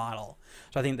of this model.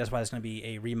 So I think that's why it's gonna be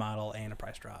a remodel and a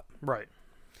price drop. Right.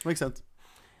 Makes sense.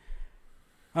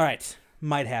 All right,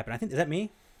 might happen. I think is that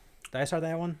me? Did I start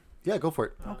that one? Yeah, go for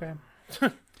it. Okay.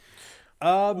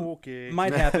 Okay.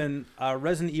 Might happen.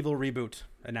 Resident Evil reboot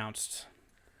announced.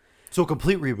 So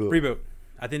complete reboot. Reboot.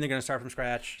 I think they're gonna start from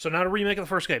scratch. So not a remake of the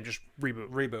first game, just reboot.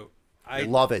 Reboot. I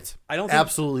love it. I don't think,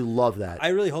 absolutely love that. I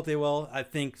really hope they will. I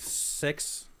think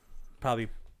 6 probably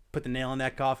put the nail in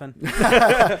that coffin.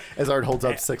 As Art holds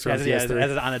up 6 rounds. as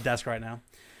it's on a desk right now.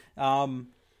 I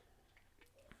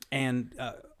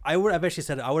would have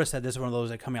said this is one of those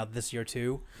that coming out this year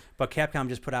too. But Capcom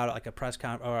just put out like a press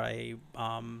con or a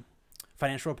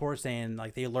financial report saying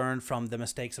like they learned from the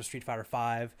mistakes of Street Fighter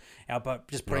V, but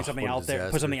just putting something what a out there,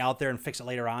 disaster. put something out there and fix it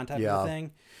later on type of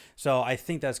thing. So I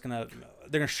think they're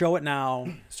gonna show it now,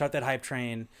 start that hype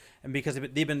train, and because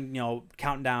they've been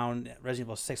counting down. Resident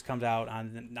Evil 6 comes out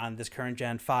on this current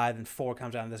gen, 5 and 4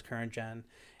 comes out on this current gen,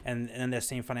 and in that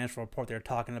same financial report they're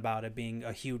talking about it being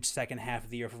a huge second half of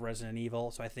the year for Resident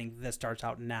Evil. So I think this starts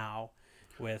out now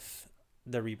with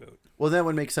the reboot. Well, that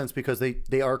would make sense because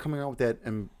they are coming out with that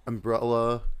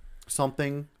umbrella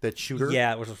something, that shooter.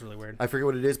 Yeah, which was really weird. I forget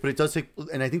what it is, but it does take,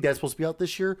 and I think that's supposed to be out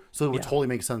this year, so it would totally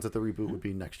make sense that the reboot would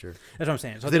be next year. That's what I'm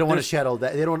saying. So They don't want to shadow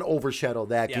that. They don't want to overshadow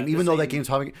that game, even though that game's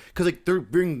having, because they're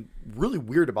being really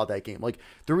weird about that game. Like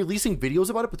they're releasing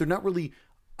videos about it, but they're not really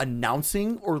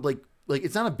announcing or like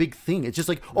it's not a big thing. It's just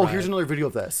like, oh, here's another video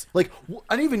of this. Like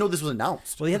I didn't even know this was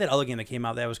announced. Well, they had that other game that came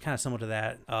out that was kind of similar to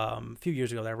that a few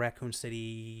years ago. That Raccoon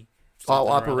City.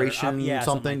 Operation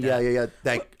something. Like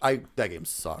that. That game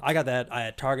sucked. I got that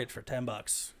at Target for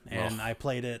 $10, and I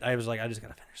played it. I was like, I just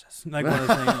gotta finish this. Like one of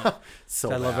those things. So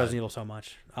I love bad. Resident Evil so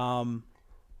much.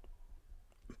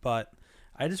 But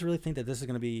I just really think that this is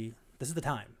the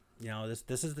time. You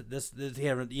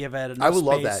have had enough I would space.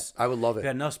 love that. I would love You it.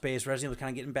 had enough space. Resident Evil was kind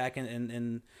of getting back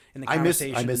in the I miss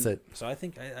conversation. it. So I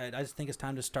think I just think it's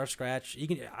time to start scratch. You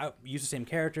can use the same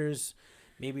characters,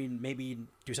 maybe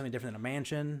do something different than a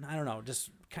mansion. I don't know. Just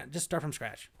start from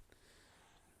scratch.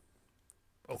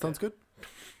 Okay. Sounds good.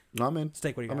 No, I'm in.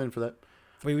 Steak, what do you I'm got? in for that.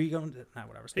 Wait, we going to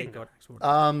whatever. Steak, go next.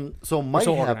 So might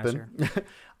so happen.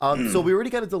 So we already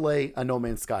got a delay on No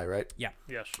Man's Sky, right? Yeah.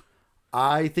 Yes.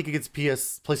 I think it gets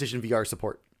PlayStation VR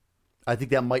support. I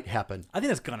think that might happen. I think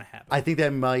that's gonna happen. I think they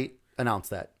might announce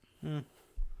that.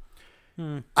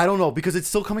 I don't know because it's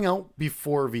still coming out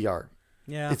before VR.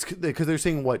 Yeah. It's because they're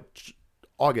saying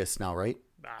August now, right?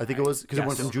 I think it was because it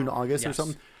went Yes. from June to August or Yes.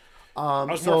 something. I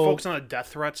was more focused on the death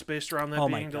threats based around that Oh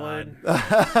my being delayed.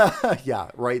 Yeah,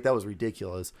 right. That was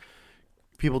ridiculous.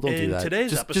 People don't do In that.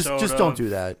 today's just episode don't of- do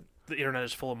that. The internet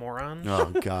is full of morons.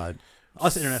 Oh God.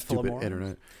 Us internet's full of Stupid more.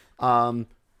 internet. Well,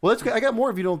 that's good. I got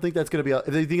more. If you don't think that's gonna be, if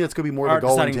they think that's gonna be more Our to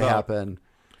going deciding to vote. happen,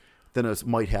 then it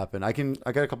might happen. I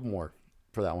got a couple more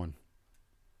for that one.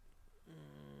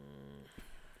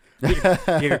 You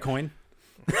get your coin.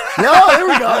 No, there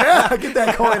we go. Yeah, get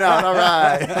that coin out. All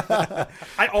right.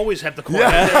 I always have the coin.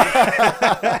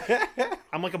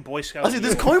 I'm like a Boy Scout. I see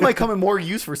this coin might come in more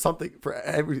use for something for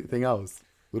everything else.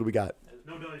 What do we got?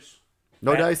 No dice.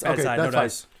 No Bad- dice. bad Okay, side, that's no fine.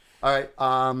 dice. All right.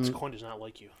 This coin does not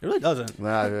like you. It really doesn't.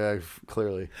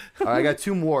 Clearly. All right, I got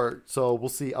two more, so we'll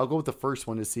see. I'll go with the first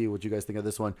one to see what you guys think of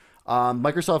this one.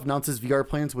 Microsoft announces VR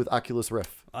plans with Oculus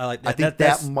Rift. I like that. I think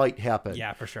That's- that might happen.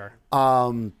 Yeah, for sure.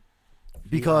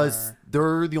 Because VR.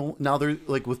 they're the only, now they're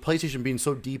like with PlayStation being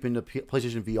so deep into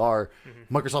PlayStation VR,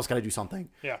 Microsoft's got to do something.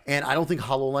 Yeah. And I don't think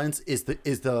HoloLens is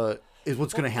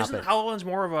what's going to happen. Isn't HoloLens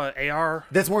more of a AR?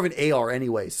 That's more of an AR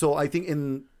anyway. So I think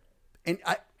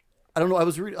I don't know. I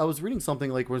was reading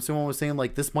something like where someone was saying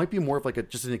like this might be more of like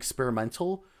just an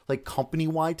experimental like company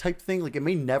wide type thing. Like it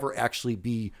may never actually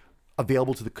be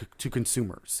available to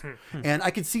consumers. And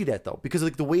I can see that though because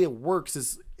like the way it works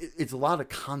is it's a lot of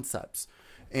concepts,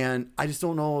 and I just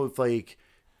don't know if like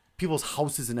people's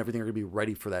houses and everything are going to be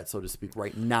ready for that, so to speak,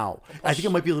 right now. I think it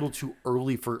might be a little too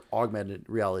early for augmented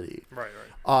reality.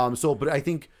 Right. So, but I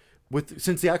think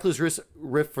since the Oculus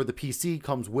Rift for the PC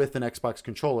comes with an Xbox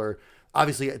controller,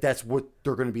 obviously that's what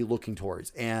they're going to be looking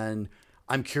towards. And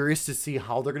I'm curious to see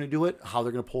how they're going to do it, how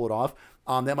they're going to pull it off.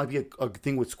 That might be a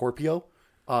thing with Scorpio.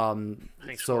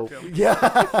 Thanks, So Scorpio.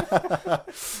 yeah,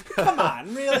 Come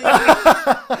on,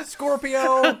 really? Scorpio.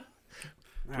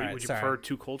 All right, Would you sorry. prefer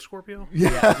Too Cold Scorpio?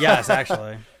 Yeah, yes,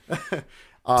 actually.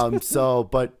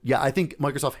 but yeah, I think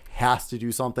Microsoft has to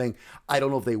do something. I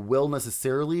don't know if they will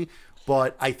necessarily,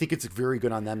 but I think it's very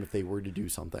good on them if they were to do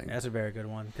something. That's a very good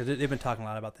one because they've been talking a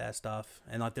lot about that stuff,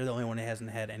 and like they're the only one that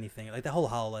hasn't had anything like the whole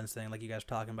HoloLens thing, like you guys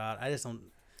were talking about. I just don't.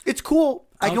 It's cool.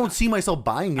 I don't- don't see myself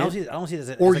buying I it don't see this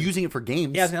as or a, using it for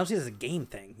games. Yeah, I don't see this as a game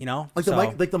thing. You know, Like So-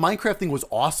 the Minecraft thing was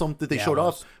awesome that they Yeah, showed it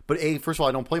off. was. But first of all,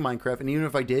 I don't play Minecraft, and even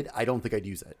if I did, I don't think I'd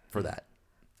use it for that.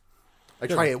 I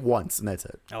try it once, and that's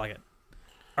it. I like it.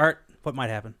 Art, what might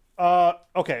happen?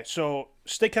 Okay, so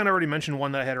Stick kind of already mentioned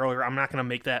one that I had earlier. I'm not going to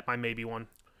make that my maybe one.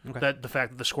 Okay. That the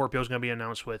fact that the Scorpio is going to be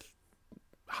announced with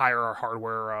higher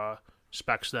hardware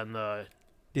specs than the.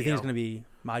 Do you think it's going to be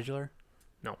modular?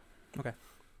 No. Okay.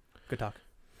 Good talk.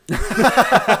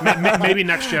 Maybe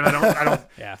next gen. I don't.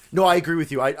 Yeah. No, I agree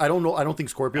with you. I don't know. I don't think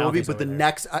Scorpio I will don't be, think so but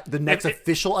either. the next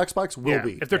official Xbox will Yeah,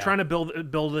 be. if they're Yeah. trying to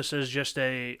build this as just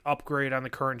a upgrade on the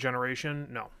current generation,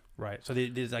 no. Right. So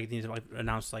these like these like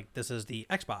announce like this is the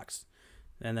Xbox,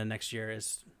 and then next year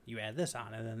is you add this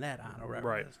on and then that on or whatever.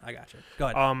 Right. It is. I got you. Go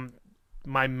ahead.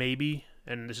 My maybe,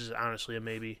 and this is honestly a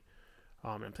maybe.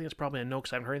 I think it's probably a no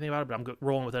because I haven't heard anything about it, but I'm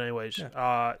rolling with it anyways.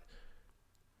 Yeah.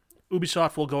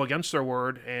 Ubisoft will go against their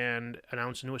word and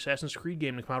announce a new Assassin's Creed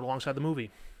game to come out alongside the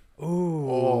movie. Ooh.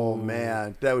 Oh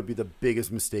man, that would be the biggest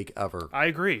mistake ever. I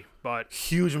agree, but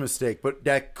Huge mistake, but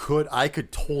I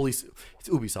could totally. It's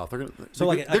Ubisoft.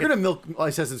 They're gonna milk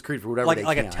Assassin's Creed for whatever they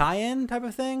like can. a tie-in type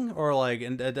of thing, or like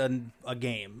a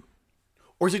game.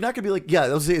 Or is it not gonna be like? Yeah,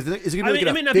 is it gonna be like it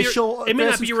an may not be- official? it may not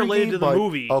Assassin's be Creed related game, to the but-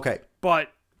 movie. Okay.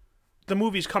 but the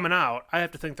movie's coming out. I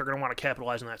have to think they're going to want to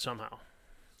capitalize on that somehow.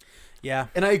 Yeah.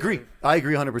 And I agree. I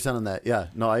agree 100% on that. Yeah.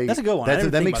 No, That's a good one. I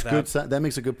didn't That think makes about good. That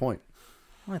makes a good point.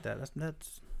 I like that.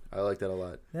 I like that a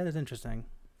lot. That is interesting.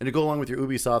 And to go along with your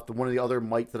Ubisoft, one of the other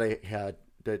might that I had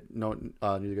that neither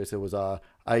of you guys said was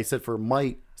I said for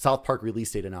might South Park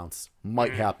release date announced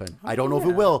might happen. I don't know if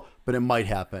it will, but it might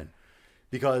happen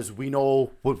because we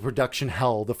know what production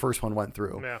hell the first one went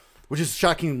through. Yeah. Which is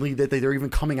shockingly that they're even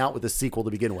coming out with a sequel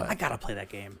to begin with. I gotta play that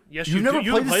game. Yes, You never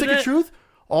you played The Stick of that? Truth?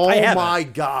 Oh I haven't. my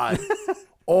god!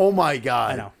 Oh my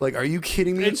god! I know. Like, are you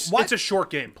kidding me? It's a short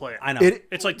game. Play it. I know.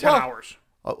 It's like 10 hours.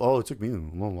 Oh, it took me a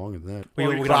little longer than that. We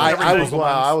Well, got I everything.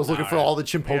 was looking for all the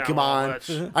Gym Yeah, well, Pokemon.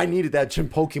 that's- I needed that Gym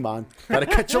Pokemon. Gotta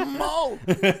catch 'em all.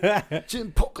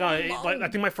 Gym No, Pokemon. I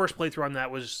think my first playthrough on that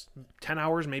was 10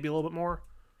 hours, maybe a little bit more.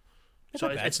 So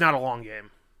not bad. it's not a long game.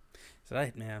 So I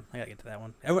gotta get to that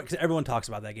one. Everyone talks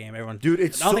about that game. Everyone, Dude,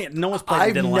 it's I don't so, think no one's played.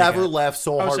 I've didn't never like it. laughed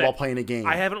so I would hard say, while playing a game.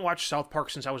 I haven't watched South Park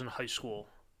since I was in high school.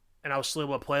 And I was still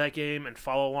able to play that game and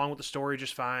follow along with the story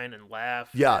just fine and laugh.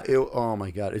 Yeah. Oh my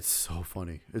god, it's so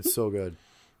funny. It's so good.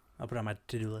 I'll put it on my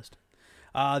to-do list.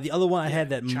 The other one I had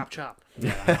that Chop chop.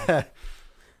 the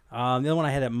other one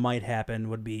I had that might happen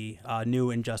would be a new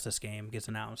Injustice game gets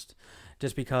announced,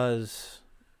 just because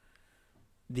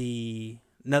the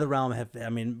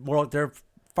NetherRealm they're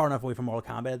far enough away from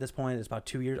Mortal Kombat at this point. It's about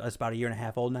 2 years. It's about a year and a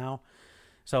half old now.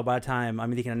 So by the time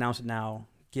they can announce it now,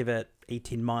 give it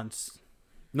 18 months.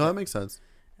 No, that makes sense.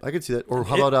 I could see that. Or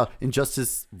how about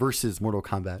Injustice versus Mortal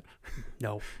Kombat?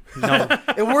 No.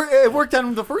 It worked on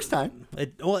him the first time.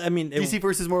 DC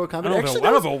versus Mortal Kombat. I don't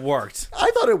know if it worked.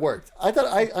 I thought it worked.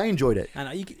 I enjoyed it. I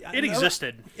know It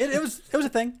existed. It was a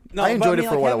thing. No, I enjoyed it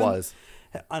for what it was.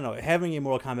 I don't know. Having a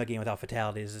Mortal Kombat game without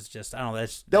fatalities is just, I don't know.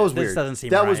 That was this weird. Doesn't seem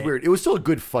that right. was weird. It was still a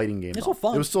good fighting game. It's still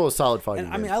fun. It was still a solid fighting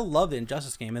And, game. I mean, I love the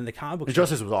Injustice game, and the comic book.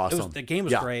 Injustice was awesome. The game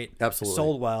was great. Absolutely. It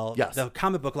sold well. Yes. The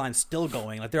comic book line's still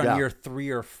going. Like they're on year 3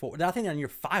 or 4. I think they're on year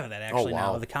 5 of that actually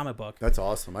now. Of the comic book. That's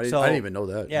awesome. I didn't even know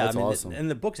that. Yeah, that's awesome. And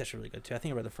the book's actually really good too. I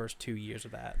think I read the first 2 years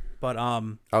of that. But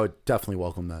I would definitely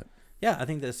welcome that. Yeah, I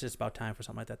think that it's just about time for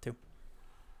something like that too.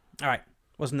 All right,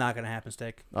 what's not gonna happen,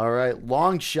 Steak? All right,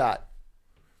 long shot.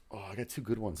 Oh, I got 2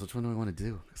 good ones. Which one do I want to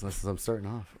do? Because I'm starting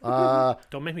off.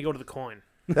 Don't make me go to the coin.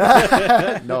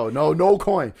 No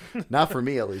coin. Not for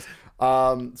me, at least.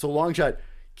 So long shot.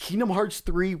 Kingdom Hearts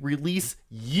 3 release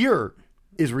year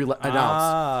is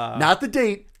announced. Not the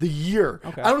date, the year.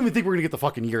 Okay. I don't even think we're going to get the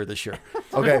fucking year this year.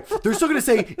 Okay? They're still going to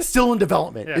say still in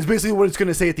development. Yeah. Is basically what it's going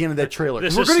to say at the end of that trailer. We're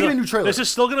going to get a new trailer. This is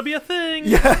still going to be a thing.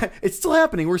 Yeah, it's still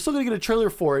happening. We're still going to get a trailer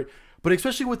for it. But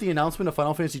especially with the announcement of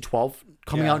Final Fantasy 12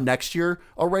 coming out next year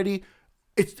already,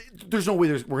 there's no way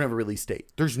we're going to have a release date.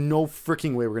 There's no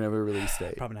freaking way we're going to have a release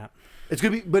date. Probably not. It's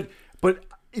going to be, but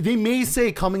they may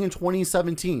say coming in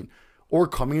 2017 or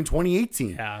coming in 2018.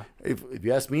 Yeah. If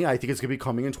you ask me, I think it's going to be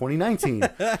coming in 2019.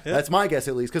 That's my guess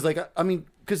at least. Because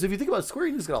because if you think about it,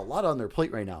 Square Enix's got a lot on their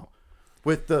plate right now.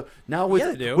 With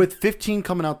 15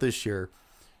 coming out this year.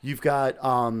 You've got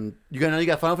you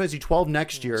got Final Fantasy 12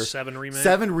 next year. 7 remake.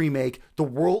 7 remake. The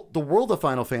world of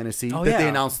Final Fantasy that they yeah.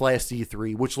 announced last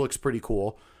E3, which looks pretty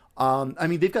cool.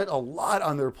 They've got a lot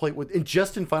on their plate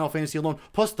just in Final Fantasy alone.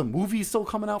 Plus the movie's still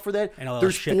coming out for that.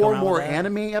 There's 4 more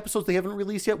anime episodes they haven't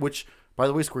released yet. Which, by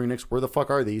the way, Square Enix, where the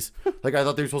fuck are these? Like I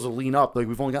thought they were supposed to lean up. Like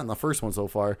we've only gotten the first one so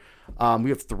far.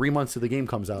 We have 3 months till the game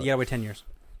comes out. You gotta wait 10 years.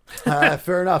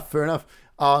 Fair enough.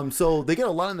 So they get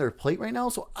a lot on their plate right now.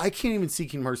 So I can't even see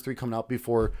Kingdom Hearts 3 coming out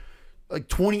before like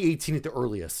 2018 at the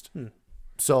earliest.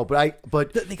 So, but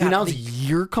They the announced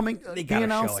year coming. They gotta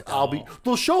announced, show it, though.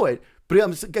 They'll show it.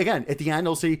 But again, at the end,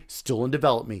 they'll say still in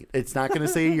development. It's not going to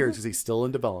say a year. It's going to say still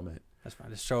in development. That's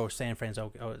fine. Just show San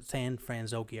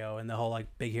Francisco and the whole like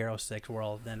Big Hero 6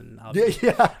 world. Then I'll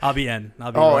be in.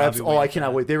 I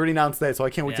cannot wait. They already announced that, so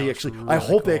I can't wait to actually. I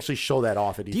hope they actually show that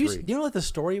off at E3. Do you know like the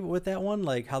story with that one?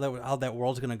 Like how that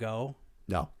world's gonna go?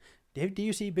 No. Do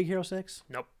you see Big Hero 6?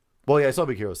 Nope. Well, yeah, I saw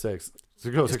Big Hero 6.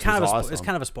 Big Hero 6 was awesome. It's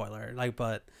kind of a spoiler. Like,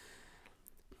 but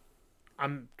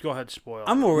Go ahead, spoil.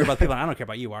 I'm more worried about people. I don't care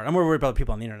about you, Art. I'm more worried about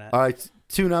people on the internet. All right,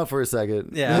 tune out for a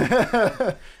second.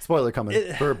 Yeah. Spoiler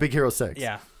coming for Big Hero 6.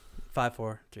 Yeah. 5,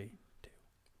 4, 3, 2,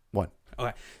 1.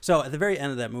 Okay. So at the very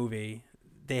end of that movie,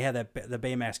 they had the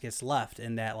Baymax gets left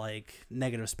in that like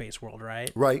negative space world,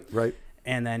 right? Right.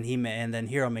 And then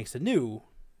Hero makes a new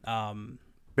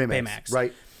Baymax.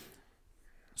 Right.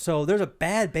 So there's a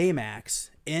bad Baymax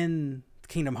in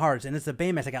Kingdom Hearts, and it's the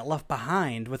Baymax that got left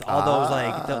behind with all those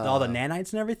like all the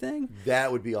nanites and everything.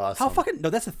 That would be awesome. How fucking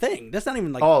that's a thing. That's not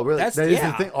even like really? That's, that is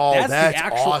the thing. Oh,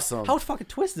 that's awesome. How fucking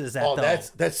twisted is that? Oh, though?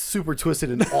 that's super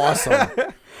twisted and awesome.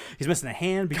 He's missing a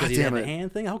hand because he had the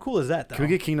hand thing. How cool is that? Though? Can we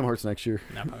get Kingdom Hearts next year?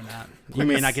 No, probably not. You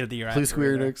may not get it the year after. Please,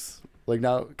 Square Enix. Like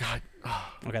now, God.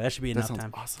 Okay, that should be enough sounds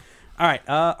time. Awesome. All right,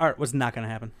 Art. What's not going to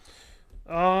happen?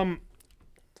 I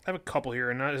have a couple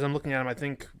here, and as I'm looking at them, I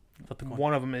think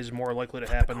one of them is more likely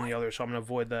to happen than the other, so I'm going to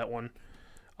avoid that one.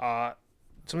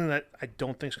 Something that I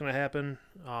don't think is going to happen: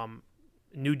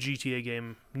 new GTA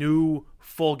game, new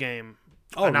full game,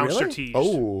 announced or teased.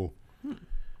 Oh.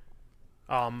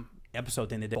 Episode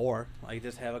thing they did, or like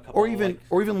just have a couple, or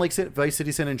even like Vice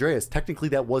City San Andreas. Technically,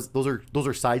 those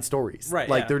are side stories, right?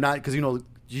 Like they're not, because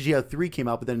GTA 3 came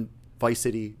out, but then Vice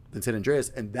City, then San Andreas,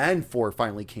 and then 4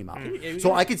 finally came out.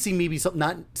 So I could see maybe something,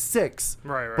 not 6,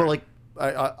 right. But like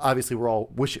obviously we're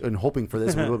all wishing and hoping for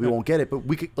this, but we won't get it. But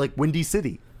we could, like, Windy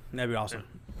City. That'd be awesome.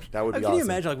 That would be Can awesome. you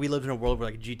imagine like we lived in a world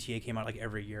where like GTA came out like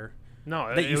every year?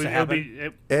 No, that used to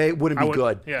happen. It wouldn't be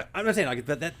good. Yeah, I'm not saying like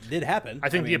that did happen. I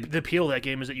think the appeal of that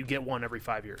game is that you get one every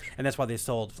 5 years, and that's why they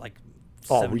sold like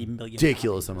 70 million.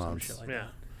 Ridiculous amounts. Like yeah.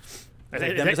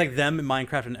 It's like them and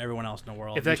Minecraft and everyone else in the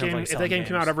world. If that game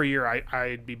came out every year,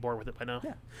 I'd be bored with it by now.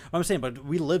 Yeah, I'm saying, but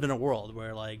we lived in a world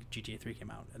where like GTA 3 came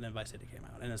out, and then Vice City came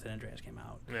out, and then San Andreas came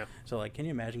out. Yeah. So like, can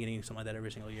you imagine getting something like that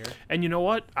every single year? And you know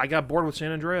what? I got bored with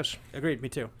San Andreas. Agreed. Me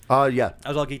too. Yeah. I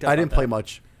was all geeked out. I didn't play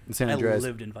much in San Andreas. I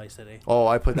lived in Vice City. Oh,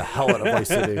 I played the hell out of Vice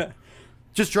City.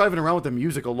 Just driving around with the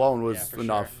music alone was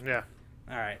enough. Sure. Yeah.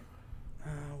 All right.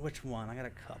 Which one? I got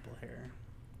a couple here.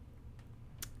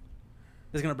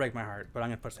 This is gonna break my heart, but I'm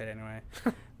gonna say it anyway.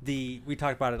 We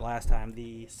talked about it last time.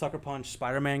 The Sucker Punch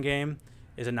Spider-Man game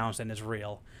is announced and is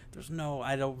real.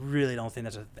 I don't think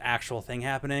that's an actual thing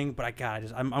happening, but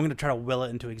I'm gonna try to will it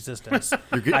into existence.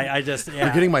 You're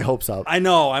getting my hopes up. I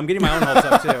know, I'm getting my own hopes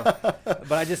up too.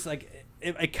 But I just like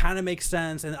it kind of makes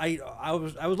sense, and I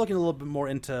was looking a little bit more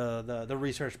into the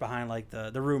research behind like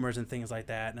the rumors and things like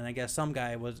that, and I guess some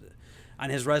guy was on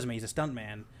his resume, he's a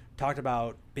stuntman, talked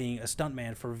about being a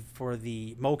stuntman for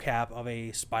the mocap of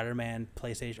a Spider-Man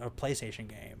PlayStation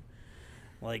game.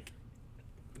 Like,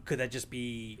 could that just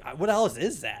be what else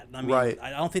is that? I mean, right.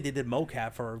 I don't think they did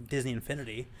mocap for Disney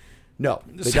Infinity. No,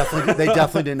 they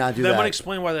definitely did not do that. That might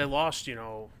explain why they lost,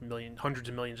 hundreds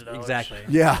of millions of dollars. Exactly.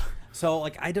 Yeah. So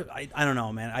like I don't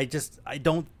know, man. I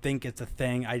don't think it's a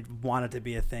thing. I want it to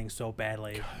be a thing so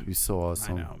badly. God, it'd be so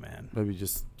awesome. I know, man. Maybe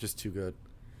just too good.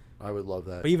 I would love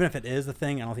that. But even if it is a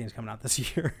thing, I don't think it's coming out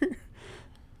this year.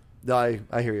 No,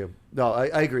 I hear you. No,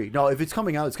 I agree. No, if it's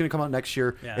coming out, it's going to come out next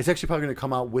year. Yeah. It's actually probably going to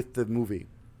come out with the movie,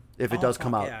 if it does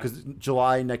come out, because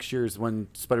July next year is when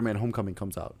Spider-Man: Homecoming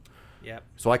comes out. Yep.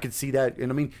 So I could see that,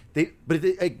 and I mean, but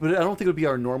I don't think it would be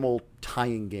our normal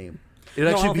tie-in game.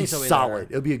 It'd actually be solid.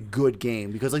 It'll be a good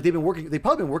game because like they've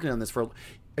probably been working on this for.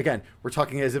 Again, we're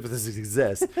talking as if this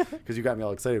exists because you got me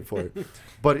all excited for it.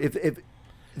 But if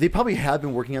they probably have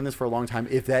been working on this for a long time,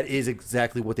 if that is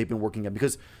exactly what they've been working on,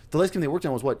 because the last game they worked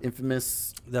on was what,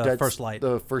 Infamous, First Light.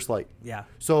 The First Light. Yeah.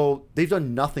 So they've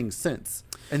done nothing since,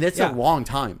 and that's a long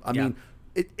time. I mean.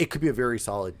 It could be a very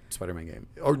solid Spider-Man game.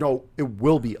 Or no, it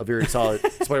will be a very solid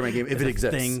Spider-Man game if it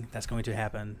exists. Thing that's going to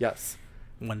happen. Yes.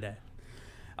 One day.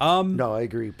 No, I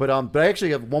agree. But I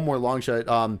actually have one more long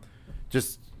shot,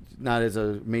 just not as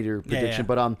a major prediction,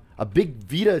 but a big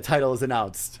Vita title is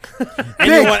announced.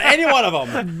 Any one of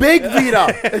them. Big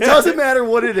Vita. It doesn't matter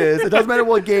what it is. It doesn't matter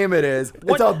what game it is.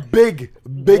 It's a big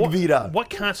Vita. What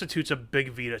constitutes a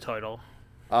big Vita title?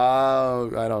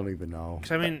 I don't even know.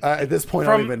 I mean, at this point,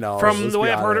 I don't even know. From the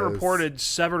way I've heard it reported,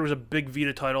 Severed was a big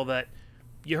Vita title that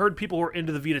you heard people who were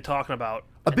into the Vita talking about,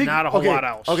 not a whole lot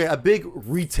else. Okay, a big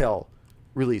retail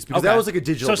release because that was like a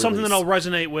digital. So something that'll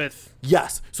resonate with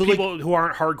so people who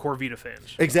aren't hardcore Vita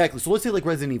fans. Exactly. So let's say like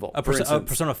Resident Evil, a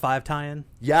Persona 5 tie-in.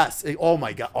 Yes. Oh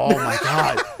my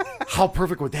god. How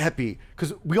perfect would that be?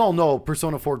 Because we all know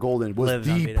Persona 4 Golden was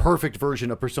the perfect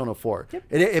version of Persona 4. Yep.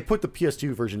 It put the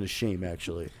PS2 version to shame,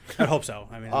 actually. I hope so.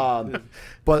 I mean,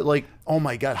 but like, oh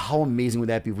my god, how amazing would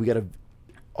that be if we got a?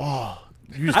 Oh,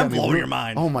 you just I'm blowing your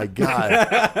mind. Oh my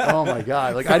god. Oh my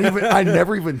god. Like I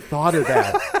never even thought of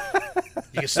that.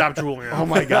 You can stop drooling. Oh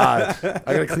my god.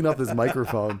 I gotta clean up this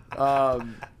microphone.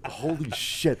 Holy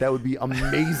shit, that would be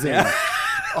amazing. Yeah.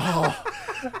 Oh.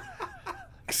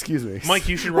 Excuse me. Mike,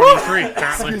 you should run free,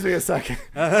 apparently. Excuse me a second.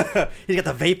 He's got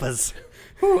the vapors.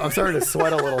 I'm starting to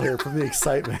sweat a little here from the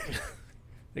excitement.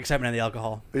 Excitement and the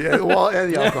alcohol. Yeah, well,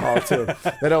 and the alcohol, too.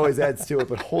 That always adds to it.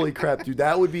 But holy crap, dude,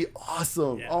 that would be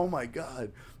awesome. Yeah. Oh, my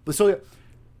God. But so,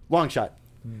 long shot.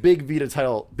 Big Vita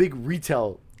title. Big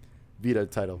retail Vita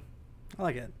title. I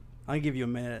like it. I'll give you a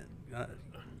minute.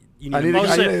 You need a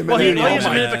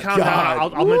minute to calm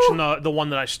down. I'll mention the one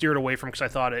that I steered away from because I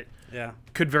thought it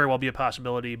could very well be a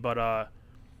possibility. But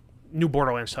new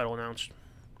Borderlands title announced.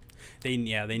 They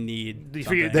need.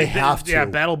 They have to. Yeah,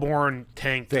 Battleborn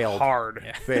tanked hard.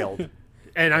 Yeah. Failed.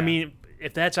 And I mean,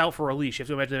 if that's out for release, you have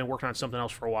to imagine they've been working on something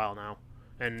else for a while now.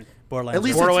 And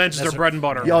Borderlands is their bread and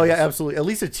butter. Oh yeah, absolutely. At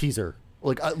least a teaser.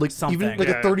 Like something. Even like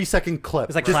a 30-second clip.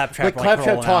 It's like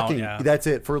Claptrap talking. That's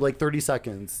it for like 30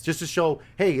 seconds, just to show,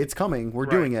 hey, it's coming. We're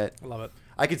doing it. I love it.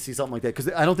 I could see something like that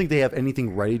because I don't think they have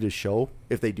anything ready to show.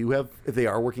 If they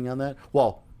are working on that,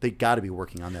 well, they got to be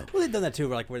working on that. Well, they've done that too.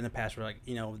 Where in the past, where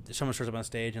someone shows up on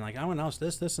stage and like, I want to announce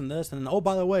this, and this, and oh,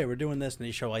 by the way, we're doing this, and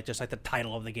they show like just like the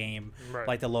title of the game,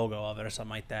 like the logo of it or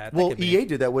something like that. Well, EA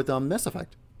did that with Mass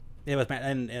Effect. Yeah, with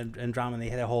Andromeda, they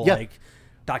had a whole like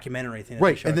documentary thing.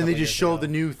 Right, and then they just show the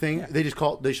new thing. Yeah.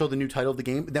 They show the new title of the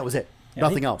game, and that was it. Yeah,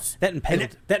 Nothing else. That and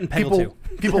Peggle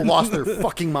 2. People lost their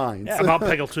fucking minds. Yeah, about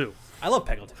Peggle 2. I love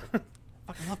Peggle 2.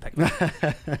 Fucking love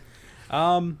Peggle 2.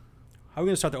 How are we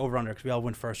going to start the over-under? Because we all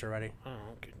went first already. Oh,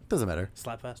 okay. Doesn't matter.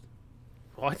 Slapfest.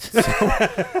 What?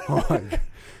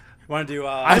 Want to do?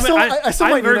 I still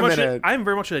might need a minute. I'm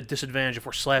very much at a disadvantage if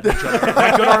we're slapping each other.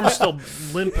 My good arm's still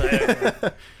limp.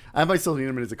 I might still need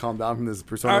a minute to calm down from this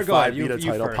Persona 5 Vita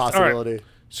title possibility. Right.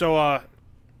 So,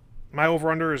 my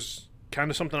over-under is kind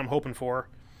of something I'm hoping for.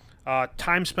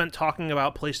 Time spent talking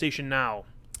about PlayStation Now.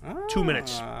 2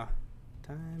 minutes.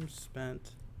 Time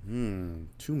spent. 2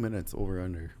 minutes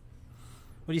over-under.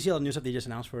 What do you see all the new stuff they just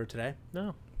announced for today?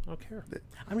 No. I don't care.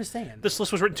 I'm just saying. This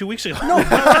list was written 2 weeks ago. No, what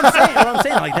I'm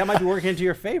saying, like that might be working into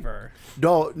your favor.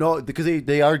 No, because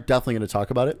they are definitely going to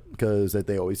talk about it because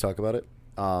they always talk about it.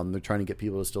 They're trying to get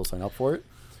people to still sign up for it.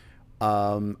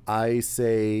 I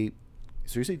say,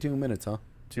 so you say 2 minutes, huh?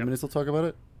 2 minutes they'll talk about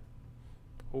it?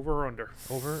 Over or under?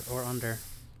 Over or under?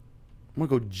 I'm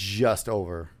going to go just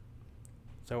over.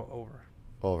 So over.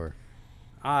 Over.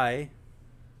 I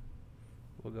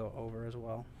will go over as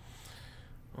well.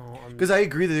 Because I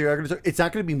agree that they are going to. It's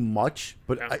not going to be much,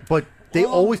 but Yeah. they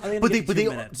Well, always, I think but they get 2 they,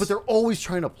 minutes. but they're always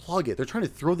trying to plug it. They're trying to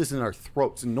throw this in our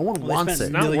throats, and no one Well, wants they it.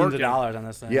 spent Not millions working. of dollars on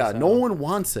this thing. Yeah, so. no one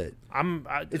wants it.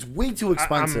 It's way too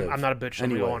expensive. I'm not a bitch. So I'm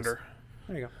going to go Anyways. under.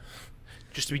 There you go.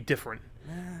 Just to be different.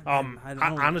 I don't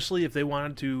know. Honestly, if they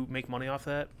wanted to make money off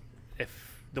that,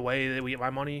 if the way that we get my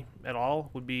money at all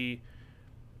would be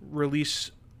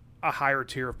release a higher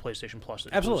tier of PlayStation Plus.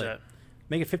 That Absolutely. includes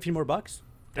Make it 15 more bucks.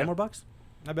 10 Yeah. more bucks.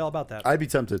 I'd be all about that. I'd be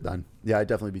tempted then. Yeah, I'd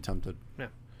definitely be tempted. that. Yeah.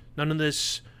 None of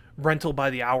this rental by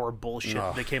the hour bullshit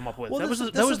Ugh. they came up with. well, that the, was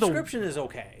the the subscription is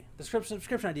okay. The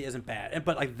subscription idea isn't bad,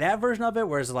 but like that version of it,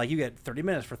 where it's like you get 30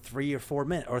 minutes for $3 or $4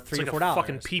 minutes or it's $3 like or a $4,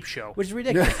 fucking peep show. which is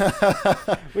ridiculous.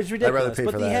 Which is ridiculous. I'd rather pay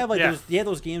but for they that. have like Yeah. you have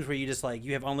those games where you just like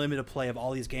you have unlimited play of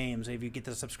all these games if you get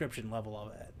the subscription level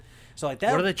of it. So like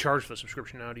that. What do they charge for the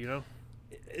subscription now? Do you know?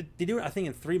 They do it. I think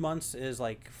in 3 months is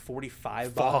like $45. I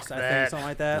Fuck think that. something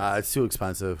like that. Nah, it's too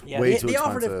expensive. Yeah, Way they, too they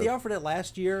expensive. offered it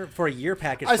last year for a year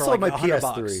package. I for still like have my $100.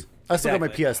 PS3. I still got my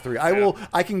Exactly. PS3.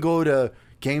 I can go to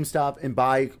GameStop and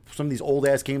buy some of these old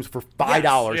ass games for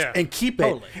 $5 yeah. and keep it,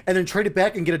 Totally. and then trade it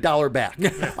back and get $1 back.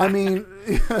 I mean,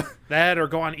 That or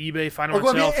go on eBay, find it on or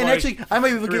go- sale for and like actually, I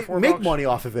might even $3 or $4 make bucks. money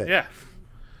off of it. Yeah.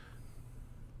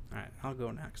 All right, I'll go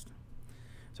next.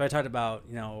 So I talked about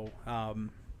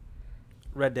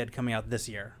Red Dead coming out this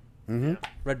year. Mm-hmm.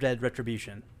 Red Dead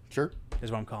Retribution Sure.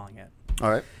 is what I'm calling it. All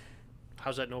right.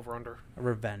 How's that an over under?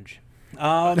 Revenge.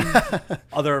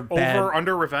 Other bad Over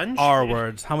under revenge? R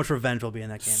words. How much revenge will be in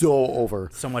that game? So over.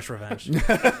 So much revenge.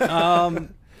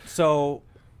 So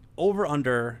over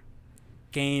under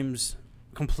games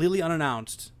completely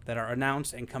unannounced that are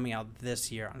announced and coming out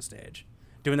this year on stage.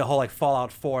 Doing the whole like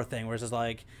Fallout 4 thing where it's just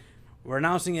like we're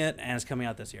announcing it and it's coming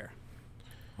out this year.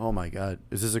 Oh my God.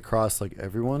 Is this across like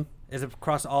everyone? Is it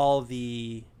across all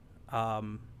the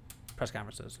press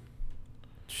conferences?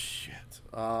 Shit.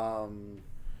 Are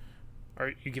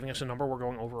you giving us a number we're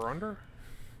going over or under?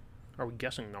 Are we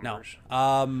guessing No. numbers?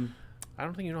 I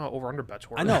don't think you know how over under bets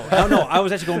work. I know. I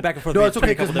was actually going back and forth. No, it's okay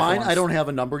between a couple because mine, different I don't ones. have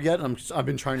a number yet. I've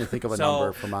been trying to think of a So-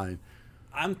 number for mine.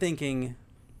 I'm thinking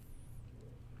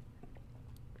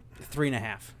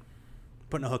 3.5.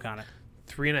 Putting a hook on it.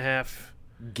 3.5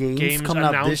 Games coming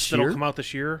out announced this that'll year? come out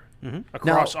this year Mm-hmm.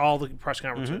 across all the press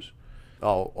conferences.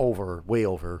 Oh, over. Way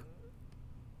over.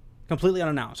 Completely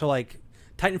unannounced. So like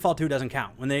Titanfall 2 doesn't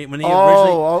count. When they originally, I you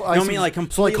know what I see. mean? Like So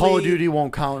completely. like Call of Duty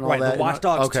won't count and all right, that. the Watch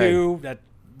Dogs Okay. 2 that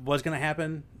was going to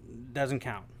happen doesn't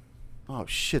count. Oh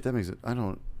shit, that makes it. I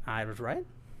don't. I was right.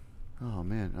 Oh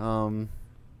man. No,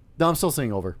 I'm still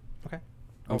saying over. Okay.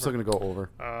 I'm still gonna go over.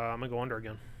 I'm going to go under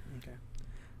again. Okay.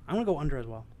 I'm going to go under as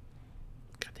well.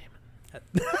 God damn it.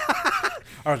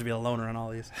 I have to be a loner on all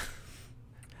these.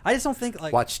 I just don't think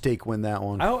like Watch Steak win that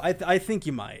one. I think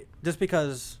you might just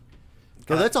because.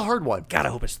 No, that's a hard one. God, I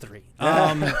hope it's 3.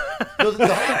 Because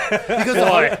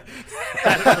Boy.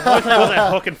 What was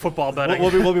that hook in football betting?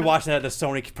 We'll be watching that at the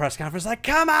Sony press conference. Like,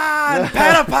 come on,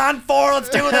 Patapon 4, let's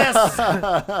do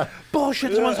this.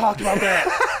 Bullshit, someone talked about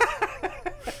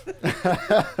that.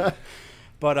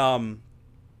 But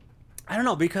I don't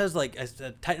know because like I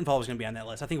said, Titanfall was going to be on that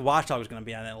list. I think Watch Dogs was going to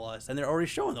be on that list, and they're already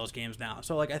showing those games now.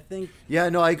 So like I think Yeah,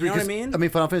 no, I agree. You know what I 'cause, mean? I mean,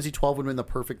 Final Fantasy 12 would have been the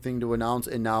perfect thing to announce,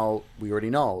 and now we already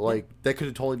know. Like that could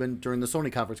have totally been during the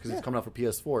Sony conference because it's coming out for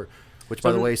PS4. Which,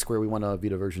 by the way, Square, we want a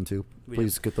Vita version too.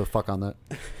 Please get the fuck on that.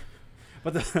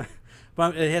 but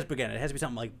it has to be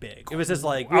something like big. It was just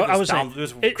like I was saying,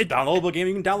 this it- downloadable game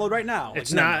you can download right now. Like,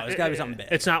 It's no, not. it's got to be something big.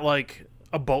 It's not like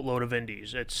a boatload of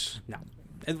indies. It's. No.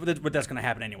 But that's going to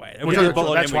happen anyway.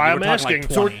 That's why I'm asking.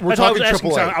 So Like 20. we're That's why I was talking asking,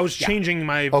 'cause AAA. I was changing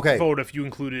my Okay. vote if you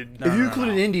included. If you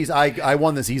included indies, I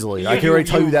won this easily. I You- can already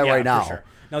tell you that yeah, right for now. sure.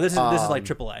 No, this is like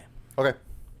AAA. Okay,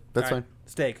 that's All right, fine.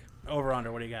 Steak over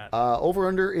under. What do you got? Over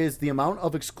under is the amount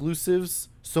of exclusives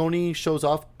Sony shows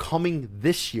off coming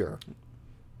this year.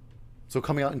 So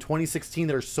coming out in 2016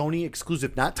 that are Sony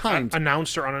exclusive, not timed.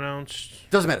 Announced or unannounced?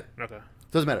 Doesn't matter. Okay.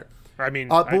 Doesn't matter. I mean,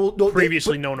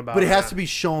 previously known about but it. it has to be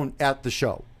shown at the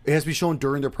show. It has to be shown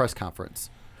during their press conference.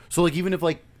 So like even if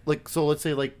like so let's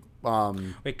say like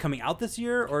Wait, coming out this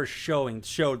year or showed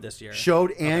this year?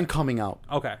 showed and coming out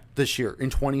Okay. this year in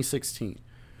 2016.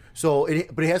 So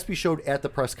but it has to be showed at the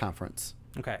press conference.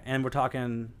 Okay, and we're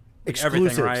talking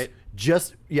Exclusives. everything, right?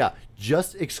 Just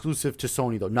exclusive to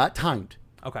Sony though, not timed.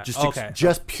 Okay.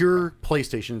 Just pure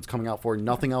PlayStation it's coming out for,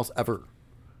 nothing else ever.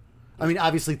 I mean,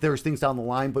 obviously there's things down the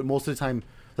line, but most of the time,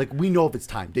 like we know if it's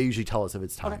timed. They usually tell us if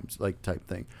it's timed, like type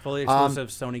thing. Fully exclusive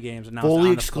Sony games announced Fully on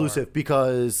the exclusive floor.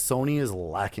 because Sony is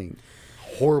lacking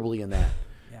horribly in that.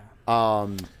 Yeah.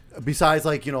 Besides,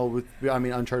 like,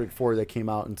 Uncharted 4 that came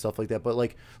out and stuff like that. But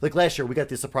like last year, we got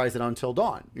the surprise at Until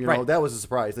Dawn. Right. That was a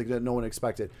surprise that no one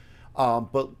expected.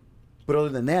 But other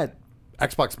than that,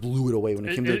 Xbox blew it away when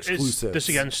it came to exclusives. Is this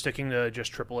again sticking to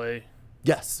just AAA?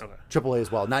 Yes. Okay. AAA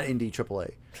as well, not indie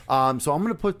AAA. So I'm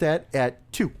going to put that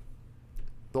at 2.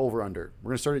 The over-under. We're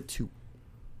going to start at 2.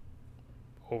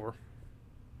 Over.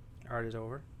 Art is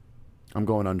over. I'm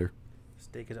going under.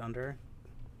 Steak is under.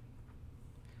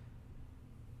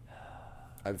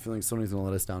 I have a feeling Sony's going to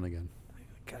let us down again.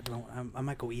 God, I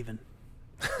might go even.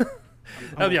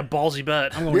 That would be a ballsy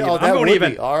bet. I'm going even. that I'm going would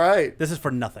even. be. All right. This is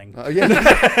for nothing. Yeah,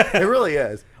 it really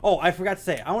is. Oh, I forgot to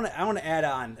say. I want to add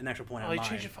on an extra point Oh, on you mine.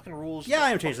 changed the fucking rules. Yeah, I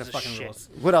am What changing the is this fucking shit? rules.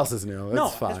 What else is new? No,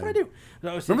 It's fine. that's what I do.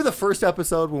 No, Remember the first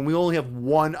episode when we only have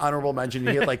one honorable mention and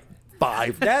he had like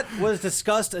 5? that was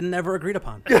discussed and never agreed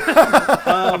upon.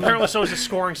 Apparently, so is the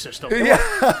scoring system. Yeah.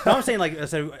 No, I'm saying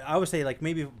I would say like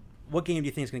maybe what game do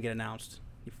you think is going to get announced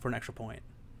for an extra point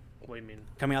What do you mean?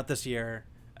 coming out this year,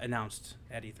 announced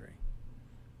at E3?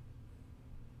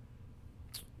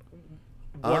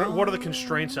 What are the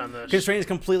constraints on this? Constraint is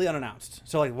completely unannounced.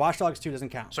 So like Watch Dogs 2 doesn't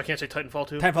count. So I can't say Titanfall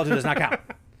 2? Titanfall 2 does not count.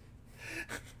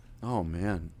 Oh,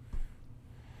 man.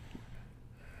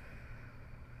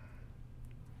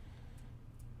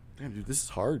 Damn, dude, this is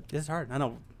hard. This is hard. I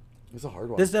know. This is a hard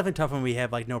one. This is definitely tough when we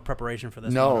have like no preparation for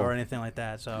this No. one or anything like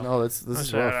that. So No, this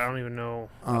is I rough. don't even know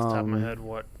off the top of my head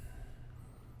what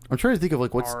I'm trying to think of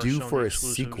like what's are due Sony for a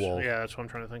exclusives. sequel. Yeah, that's what I'm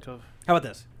trying to think of. how about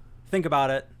this? Think about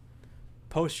it.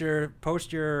 Post your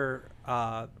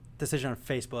decision on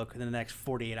Facebook in the next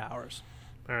 48 hours.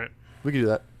 All right. We can do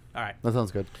that. All right. That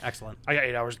sounds good. Excellent. I got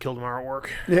 8 hours to kill tomorrow at work.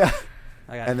 Yeah.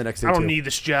 I got And the it. next day I don't too. need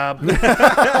this job.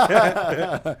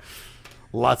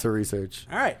 Lots of research.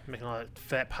 All right. Making all that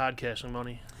fat podcasting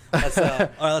money. All right,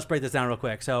 let's break this down real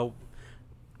quick. So,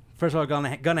 first of all,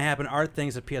 gonna happen. Art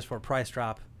thinks a PS4 price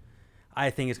drop. I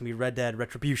think it's gonna be Red Dead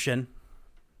Retribution.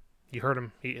 You heard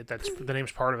him. That's the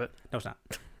name's part of it. No, it's not.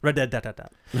 Red Dead.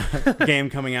 Game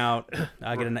coming out.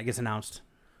 Gets announced.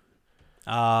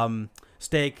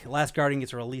 Stake. Last Guardian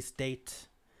gets a release date.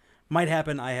 Might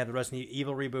happen. I have the Resident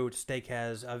Evil reboot. Stake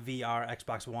has a VR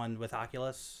Xbox One with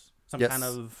Oculus. Some Yes. kind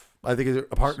of I think it's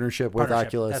a partnership with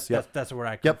Oculus. That's the word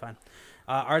I can find.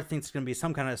 Art thinks it's going to be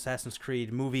some kind of Assassin's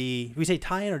Creed movie. Do we say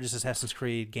tie-in or just Assassin's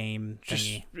Creed game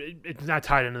thingy? It's not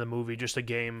tied into the movie, just a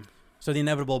game. So the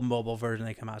inevitable mobile version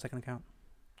they come out, is that going to count?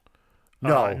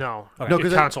 No. No. Okay. No, A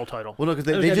 'cause console title. Well, no, because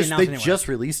It was they gonna be just announced anyway. just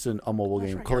released a mobile That's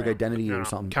game right, called like you're right. Identity No, or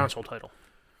something. console title.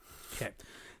 Okay.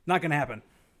 Not going to happen.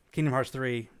 Kingdom Hearts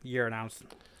 3, year announced.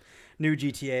 New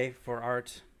GTA for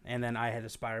Art. And then I had a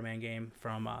Spider-Man game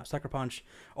from Sucker Punch.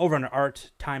 Over under Art,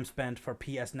 time spent for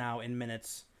PS Now in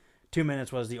minutes. 2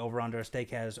 minutes was the over-under. Stake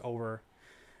has over.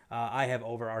 I have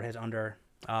over. Art has under.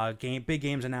 Big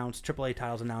games announced. AAA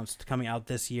titles announced coming out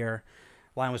this year.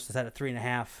 Line was set at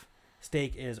 3.5.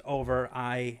 Stake is over.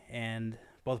 I and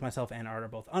both myself and Art are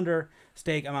both under.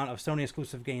 Stake amount of Sony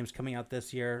exclusive games coming out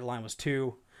this year. Line was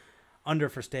 2. Under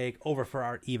for Stake. Over for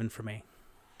Art. Even for me.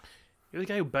 You're the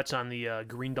guy who bets on the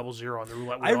green 00 on the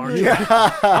roulette I wheel. really,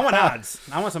 I want odds.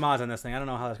 I want some odds on this thing. I don't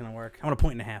know how that's going to work. I want a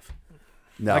 1.5.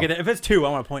 No, Like if it's 2, I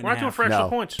want a point We're and not a doing half. for extra No.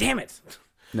 points. Damn it!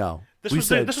 no. This We was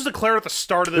said this was declared at the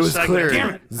start of it this was segment. clear. Damn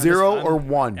it. 0 I'm or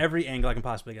 1. Every angle I can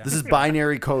possibly get. This is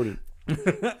binary coding.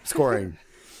 Scoring.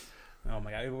 Oh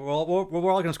my god, we're all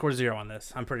going to score 0 on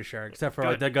this. I'm pretty sure, except for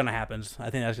like Good. they're going to happens.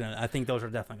 I think those are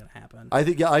definitely going to happen.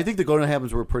 I think the Golden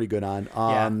Happens were pretty good on.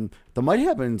 Yeah. The Might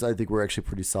Happens I think we're actually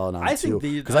pretty solid on I too.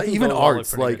 think Because I think even those all look Arts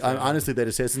pretty like good, too. honestly that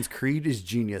Assassin's Creed is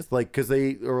genius. Like because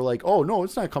they were like, oh no,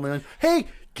 it's not coming on. Hey,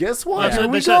 guess what? Here we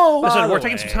go. They said, By the we're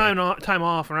taking some way. time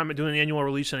off. We're not doing the annual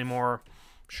release anymore.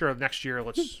 Sure, next year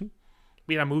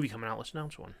we got a movie coming out. Let's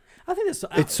announce one. I think this.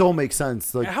 It so makes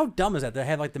sense. Like how dumb is that? They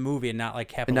have like the movie and not like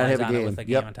and capitalize not have a on it game. with a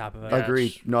game Yep. on top of it. Yeah.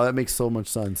 Agreed. No, that makes so much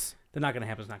sense. They're not going to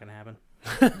happen. It's not going to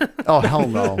happen. Oh hell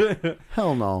no,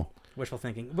 hell no. Wishful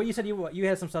thinking. But you said you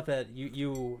had some stuff that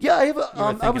you Yeah, I have. were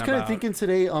I was thinking kind of about. thinking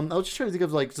today. I was just trying to think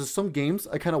of like just some games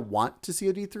I kind of want to see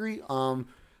at E3.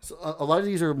 So a lot of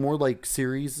these are more like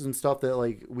series and stuff that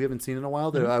like we haven't seen in a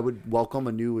while that I would welcome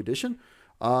a new addition.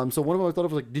 So one of them I thought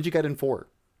of was like Ninja Gaiden 4.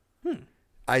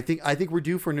 I think we're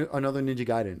due for another Ninja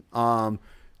Gaiden.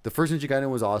 The first Ninja Gaiden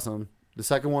was awesome. The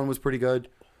second one was pretty good.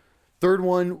 Third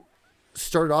one,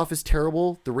 started off as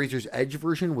terrible. The Razor's Edge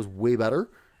version was way better.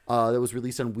 That was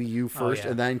released on Wii U first,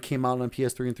 and then came out on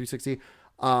PS3 and 360.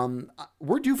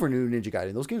 We're due for a new Ninja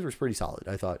Gaiden. Those games were pretty solid,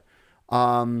 I thought.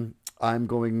 I'm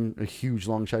going a huge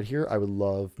long shot here. I would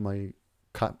love my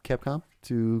Capcom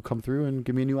to come through and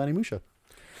give me a new Animusha.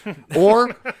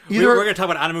 Or either we're gonna talk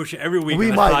about Animusha every week.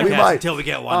 We on this might podcast until we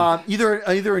get one.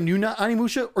 Either a new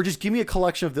Animusha or just give me a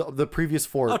collection of the previous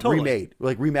four remade,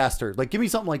 like remastered. Like give me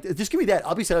something like just give me that.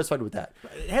 I'll be satisfied with that.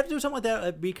 Have to do something like that.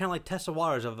 It'd be kind of like test the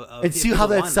waters of and see how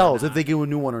that sells. If they give a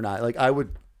new one or not. Like I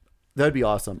would, that'd be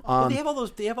awesome. Well, they have all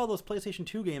those. They have all those PlayStation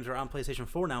 2 games are on PlayStation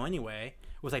 4 now anyway,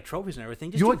 with like trophies and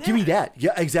everything. Just you know what? Give me that.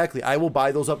 Yeah, exactly. I will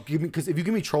buy those up. Give me because if you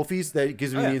give me trophies, that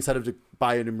gives me the incentive to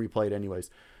buy it and replay it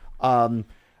anyways.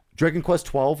 Dragon Quest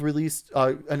 12 released,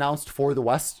 announced for the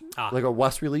West, like a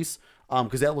West release,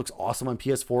 because that looks awesome on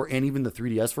PS4 and even the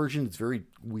 3DS version. It's very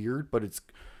weird, but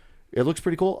it looks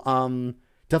pretty cool.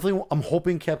 Definitely, I'm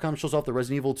hoping Capcom shows off the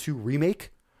Resident Evil 2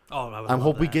 remake. I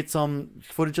hope we get some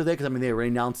footage of that because I mean they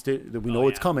already announced it. That we know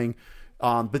it's coming,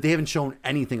 but they haven't shown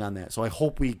anything on that. So I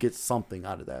hope we get something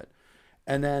out of that.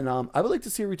 And then I would like to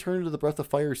see a return to the Breath of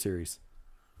Fire series,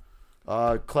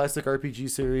 classic RPG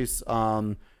series.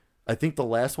 I think the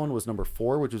last one was number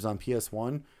 4, which was on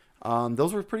PS1.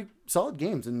 Those were pretty solid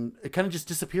games, and it kind of just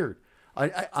disappeared.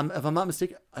 If I'm not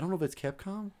mistaken, I don't know if it's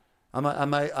Capcom. I'm not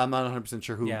 100%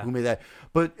 sure who made that,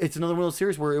 but it's another one of those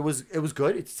series where it was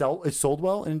good. It sold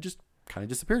well, and it just kind of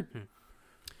disappeared.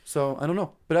 So I don't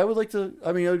know, but I would like to.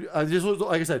 I mean, I just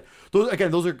like I said,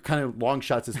 those are kind of long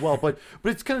shots as well. But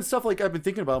it's kind of stuff like I've been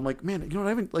thinking about. I'm like, man, you know what? I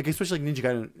haven't like, especially like Ninja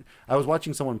Gaiden. I was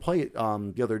watching someone play it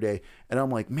the other day, and I'm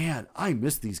like, man, I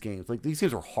miss these games. Like these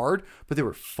games were hard, but they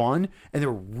were fun and they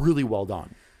were really well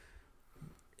done.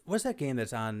 What's that game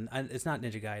that's on? It's not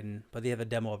Ninja Gaiden, but they have a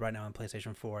demo right now on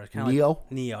PlayStation 4. It's kind of Neo.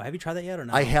 Like Neo. Have you tried that yet or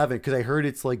no? I haven't because I heard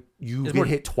it's like you get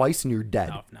hit twice and you're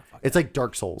dead. No, it's like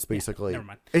Dark Souls basically. Never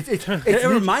mind. It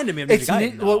reminded me of Ninja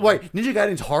Gaiden. Well, wait, Ninja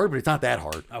Gaiden's hard, but it's not that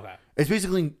hard. Okay. It's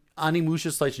basically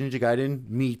Animusha / Ninja Gaiden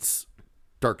meets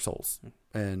Dark Souls,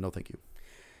 and no thank you.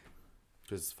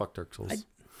 Just fuck Dark Souls.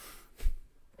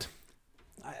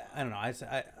 I don't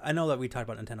know. I know that we talked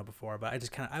about Nintendo before, but I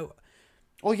just kind of.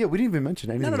 Oh yeah, we didn't even mention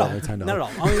anything about Nintendo. Not at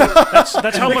all. I mean,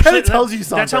 that's how much it tells you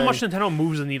something. That's how much Nintendo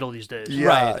moves the needle these days. Yeah,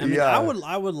 right. I mean, yeah.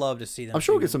 I would love to see them. I'm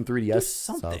sure we'll get some 3DS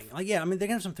something. stuff. Like I mean, they're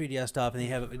gonna have some 3DS stuff, and they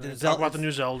have. Talk about the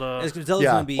new Zelda. Zelda's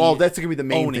gonna be. Oh, that's gonna be the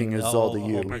main thing is Zelda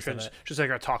U. Just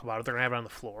like I talk about it, they're gonna have it on the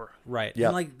floor. Right. Yeah.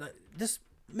 And like just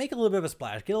make a little bit of a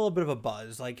splash, get a little bit of a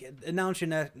buzz. Like announce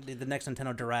the next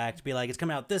Nintendo Direct. Be like, it's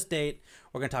coming out this date.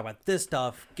 We're gonna talk about this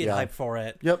stuff. Get hyped for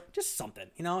it. Yep. Just something,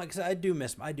 because I do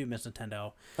miss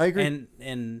Nintendo. I agree.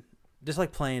 And just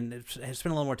like playing, I spent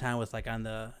a little more time with like on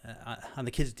the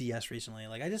kids' DS recently.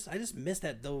 Like I just miss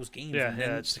those games. Yeah,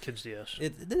 it's the kids' DS.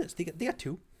 It is. They got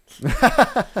 2.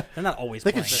 They're not always.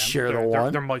 They can share the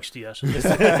one. They're Mike's DS.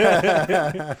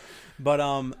 But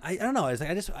I don't know. It's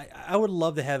like I would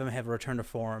love to have him have a return to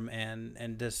form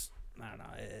and just I don't know.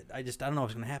 I don't know if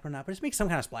it's gonna happen or not. But just make some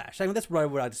kind of splash. I mean, that's what I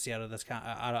would like to see out of this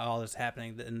out of all this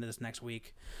happening in this next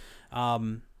week. I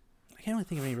can't really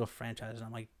think of any real franchises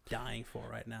I'm like dying for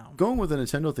right now. Going with the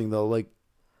Nintendo thing though, like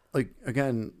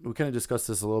again, we kind of discussed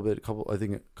this a little bit a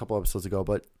couple episodes ago,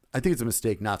 but I think it's a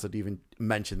mistake not to even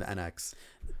mention the NX.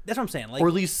 That's what I'm saying. Like, or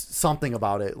at least something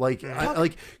about it. Like,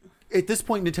 like at this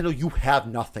point, Nintendo, you have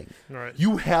nothing. Right.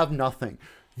 You have nothing.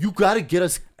 You got to get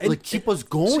us, keep us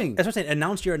going. That's what I'm saying.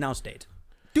 Announce your announce date.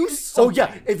 Do something. Oh,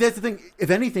 yeah. If that's the thing, if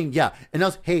anything, yeah.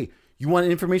 Announce, hey, you want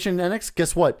information in NX?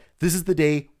 Guess what? This is the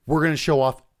day we're going to show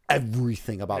off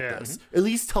everything about this. At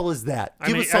least tell us that.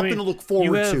 Give us something to look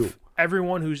forward to.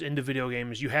 Everyone who's into video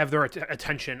games, you have their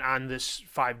attention on this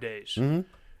 5 days. Mm-hmm.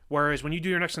 Whereas when you do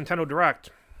your next Nintendo Direct,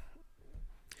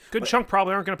 good chunk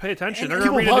probably aren't going to pay attention. They're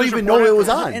people probably even know it was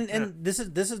on. And this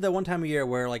is the one time of year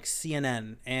where like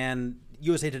CNN and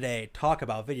USA Today talk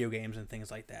about video games and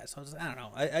things like that. So I don't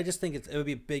know. I just think it would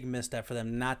be a big misstep for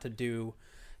them not to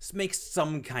make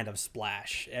some kind of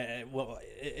splash. Well,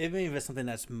 even if it's something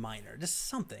that's minor, just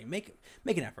something. Make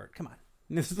an effort. Come on.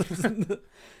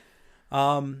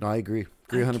 No, I agree.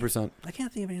 100%. I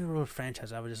can't think of any real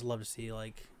franchise I would just love to see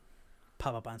like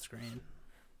pop up on screen.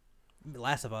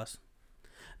 Last of Us.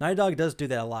 Naughty Dog does do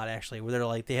that a lot actually, where they're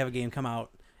like they have a game come out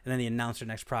and then they announce their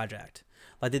next project.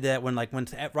 Like they did that when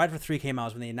Ride for 3 came out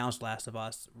was when they announced Last of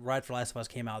Us. Ride for Last of Us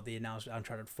came out, they announced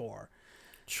Uncharted 4.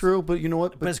 True, but you know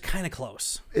what? But it's kind of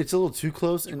close. It's a little too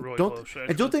close. And really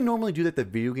don't they normally do that at the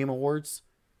Video Game Awards?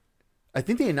 I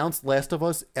think they announced Last of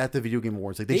Us at the Video Game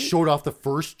Awards. Like they showed off the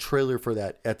first trailer for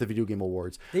that at the Video Game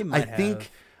Awards. They might have.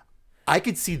 I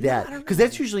could see that because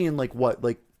that's usually in like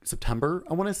September,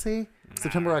 I want to say.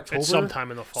 September, October. It's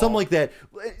sometime in the fall. Something like that.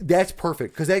 That's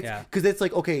perfect because that's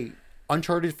like, okay,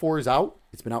 Uncharted 4 is out.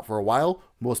 It's been out for a while.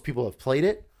 Most people have played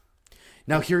it.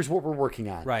 Now here's what we're working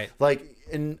on. Right. Like,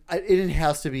 and it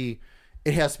has to be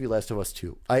Last of Us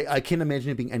 2. I can't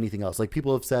imagine it being anything else. Like,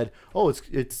 people have said, oh,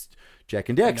 it's Jack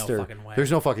and Dexter. No fucking way.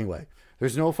 There's no fucking way.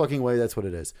 There's no fucking way that's what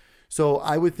it is. So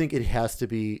I would think it has to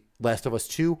be Last of Us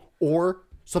 2 or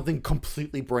something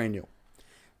completely brand new.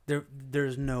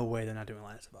 There's no way they're not doing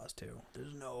Last of Us 2.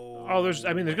 There's no. Oh, there's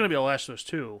going to be a Last of Us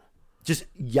 2. Just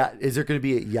yet. Is there going to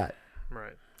be it yet?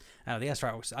 Right. I don't know. They got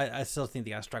to start. I still think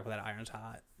they got to strike with that iron's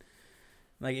hot.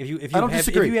 Like if you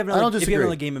disagree. If you have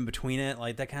another game in between it,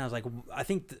 like that kind of like I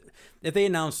think if they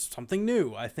announce something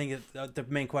new, I think the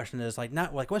main question is like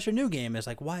not like what's your new game? Is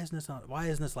like why isn't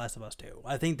this Last of Us 2?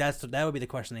 I think that would be the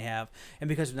question they have, and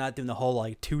because they're not doing the whole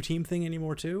like 2-team thing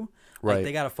anymore too, like right?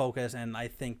 They got to focus, and I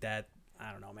think that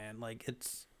I don't know, man. Like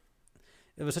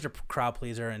it was such a crowd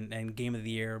pleaser and game of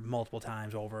the year multiple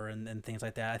times over and things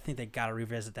like that. I think they got to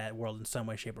revisit that world in some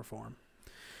way, shape, or form.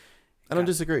 I don't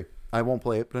disagree. I won't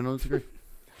play it, but I don't disagree.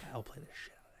 I'll play this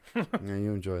shit. Yeah,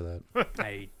 you enjoy that.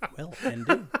 I will and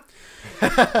do. Do you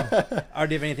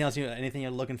have anything else? Anything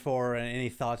you're looking for? And any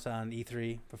thoughts on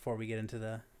E3 before we get into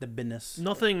the business?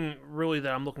 Nothing really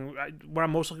that I'm what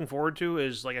I'm most looking forward to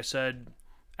is, like I said,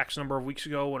 X number of weeks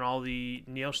ago when all the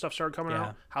Neo stuff started coming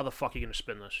out. How the fuck are you gonna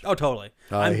spin this? Oh, totally.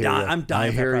 I'm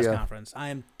dying for a press conference.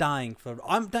 I'm dying for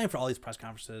all these press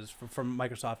conferences from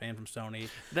Microsoft and from Sony.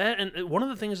 That and one of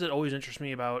the things that always interests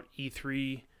me about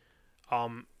E3,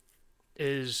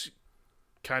 is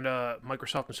kind of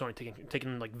Microsoft and Sony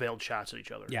taking like veiled shots at each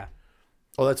other. Yeah.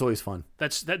 Oh, that's always fun.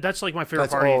 That's like my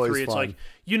favorite part of E3. It's like,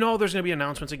 there's going to be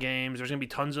announcements of games. There's going to be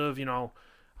tons of, I'm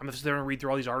just there and read through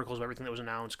all these articles of everything that was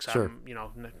announced because I'm,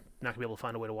 not going to be able to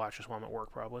find a way to watch this while I'm at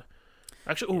work probably.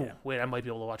 Actually, I might be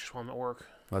able to watch this while I'm at work.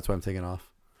 That's why I'm taking off.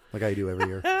 Like I do every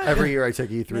year. Every year I take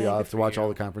E3 off to watch all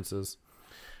the conferences.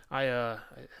 I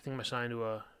think I'm assigned to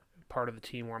a part of the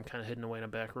team where I'm kind of hidden away in a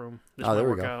back room. This there might we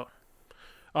work go.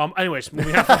 out. Anyways,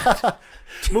 moving on.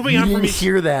 Moving on from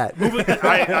hear that.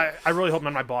 I really hope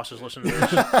none of my bosses listen to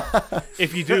this.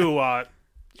 If you do,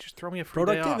 just throw me a free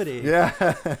productivity. Day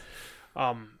off.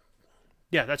 Yeah.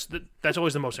 Yeah. That's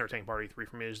always the most entertaining part of E3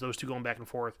 for me is those two going back and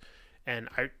forth, and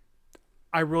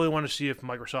I really want to see if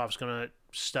Microsoft's going to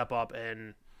step up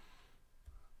and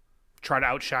try to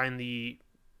outshine the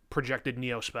projected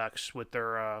Neo specs with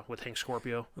their with Hank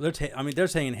Scorpio. They're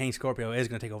saying Hank Scorpio is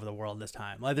going to take over the world this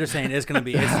time. Like they're saying it's going to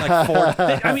be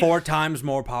like four times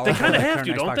more powerful. They kind of than have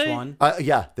to, don't Xbox they? One.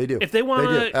 Yeah, they do. If they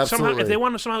want to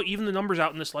somehow even the numbers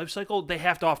out in this life cycle, they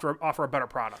have to offer a better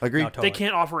product. Agree. No, totally. They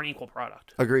can't offer an equal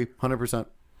product. Agree. 100%.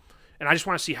 And I just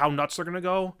want to see how nuts they're going to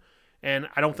go. And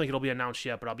I don't think it'll be announced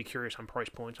yet, but I'll be curious on price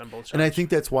points on both sides. And I think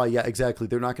that's why, yeah, exactly.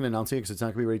 They're not going to announce it because it's not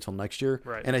going to be ready till next year.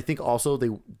 Right. And I think also they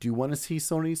do want to see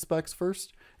Sony's specs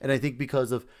first. And I think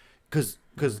because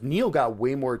Neo got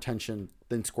way more attention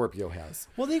than Scorpio has.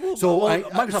 Well,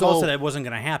 Microsoft said it wasn't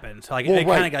going to happen. So like well, it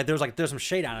kind of got there's some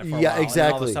shade on it for a while. Exactly.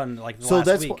 And all of a sudden, like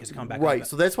last week, it's come back. Right.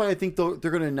 So that's why I think they're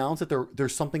going to announce that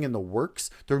there's something in the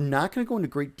works. They're not going to go into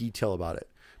great detail about it.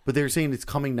 But they're saying it's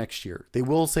coming next year. They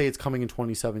will say it's coming in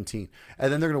 2017.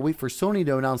 And then they're going to wait for Sony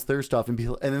to announce their stuff and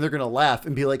then they're going to laugh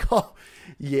and be like, "Oh,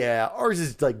 yeah, ours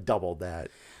is like double that."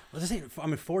 Well,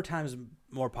 4 times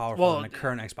more powerful than the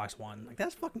current Xbox One. Like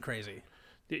that's fucking crazy.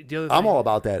 The other thing, I'm all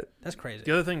about that. That's crazy.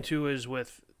 The other thing too is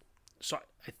I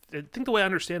think the way I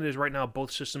understand it is right now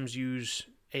both systems use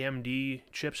AMD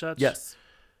chipsets. Yes.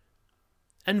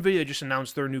 NVIDIA just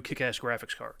announced their new kick-ass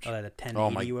graphics cards. Oh, the 1080. Oh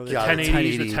my the God.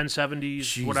 1080s, the 1070s,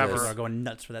 Jesus. whatever. People are going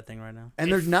nuts for that thing right now.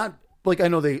 And they're not like I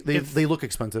know they look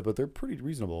expensive, but they're pretty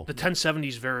reasonable. The 1070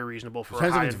 is very reasonable for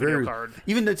a high-end video card.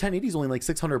 Even the 1080 is only like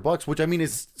 $600, which I mean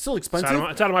is still expensive.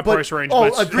 It's out of my price range.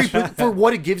 Oh, agreed. But for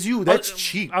what it gives you, that's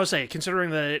cheap. I would say,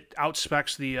 considering that it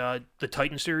outspecs the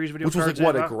Titan series video which cards,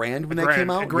 was like what, $1,000 when that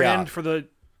came out? $1,000 for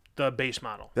the base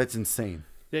model. That's insane.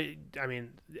 I mean,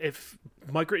 if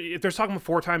they're talking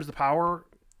 4 times the power,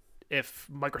 if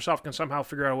Microsoft can somehow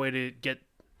figure out a way to get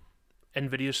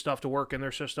NVIDIA stuff to work in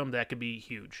their system, that could be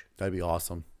huge. That'd be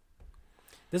awesome.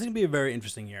 This is gonna be a very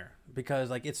interesting year because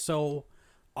like it's so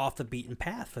off the beaten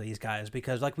path for these guys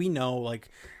because like we know like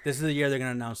this is the year they're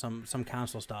gonna announce some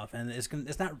console stuff and it's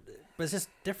just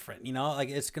different, like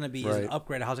it's gonna be an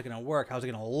upgrade. How's it gonna work? How's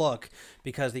it gonna look?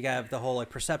 Because they have the whole like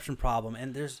perception problem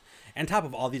and there's on top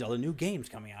of all these other new games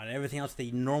coming out and everything else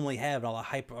they normally have and all the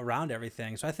hype around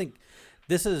everything. So I think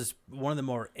this is one of the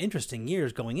more interesting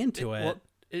years going into it. Well,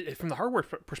 from the hardware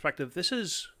perspective, this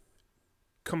is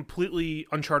completely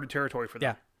uncharted territory for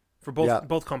them. Yeah. For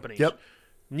both companies. Yep.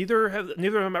 Neither of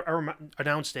them ever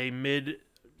announced a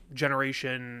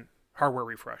mid-generation hardware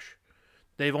refresh.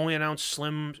 They've only announced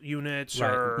slim units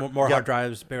or more hard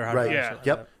drives, bigger hard drives. Yeah.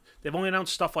 Yep. They've only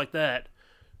announced stuff like that.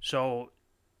 So,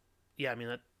 yeah, I mean,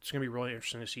 that's going to be really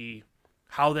interesting to see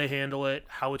how they handle it,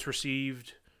 how it's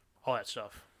received, all that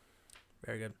stuff.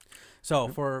 Very good. So,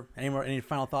 for any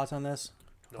final thoughts on this?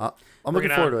 I'm looking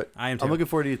forward to it. I am too. I'm looking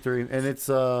forward to E3, and it's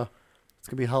gonna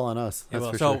be hell on us. That's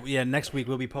for so sure. yeah, next week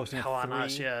we'll be posting Hell on 3.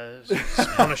 us, yeah.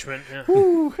 It's punishment. Yeah.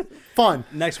 Woo. Fun.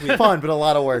 Next week, Fun, but a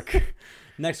lot of work.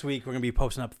 Next week we're gonna be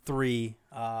posting up 3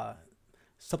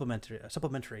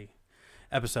 supplementary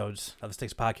episodes of the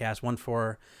Sticks podcast. One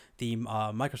for the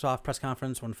Microsoft press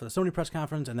conference, one for the Sony press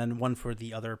conference, and then one for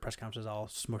the other press conferences, all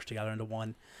smushed together into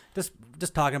one.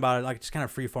 Just talking about it, like just kind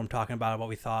of freeform talking about it, what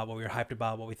we thought, what we were hyped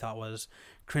about, what we thought was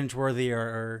cringeworthy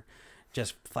or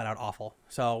just flat out awful.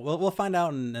 So we'll find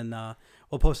out and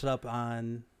we'll post it up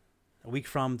on a week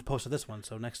from the post of this one,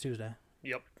 so next Tuesday.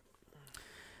 Yep.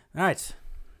 All right,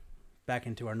 back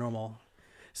into our normal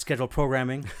scheduled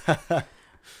programming.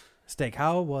 Steak,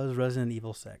 how was Resident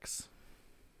Evil 6?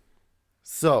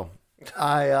 So,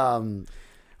 I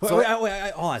Wait,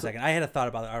 hold on a second. I had a thought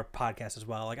about our podcast as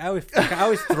well. Like I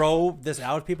always throw this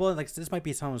out to people, and like this might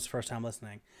be someone's first time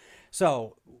listening.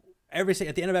 So at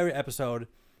the end of every episode,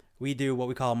 we do what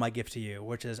we call my gift to you,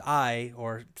 which is I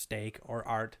or Steak or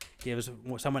Art gives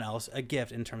someone else a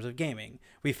gift in terms of gaming.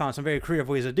 We found some very creative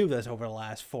ways to do this over the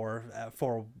last four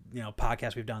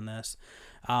podcasts we've done this,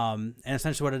 and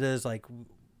essentially what it is like.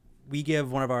 We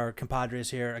give one of our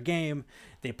compadres here a game,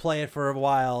 they play it for a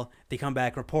while, they come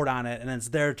back, report on it, and then it's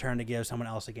their turn to give someone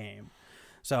else a game.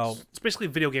 So it's basically a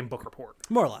video game book report.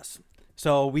 More or less.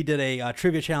 So we did a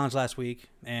trivia challenge last week,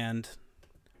 and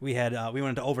we went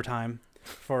into overtime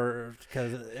because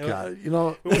we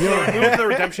went to the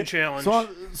redemption challenge.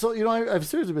 So I've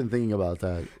seriously been thinking about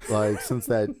that like since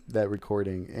that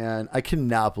recording, and I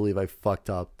cannot believe I fucked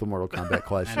up the Mortal Kombat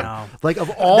question. I know. Like of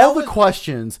all the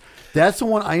questions, that's the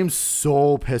one I am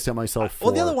so pissed at myself for.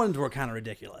 Well, the other ones were kind of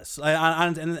ridiculous.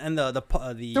 And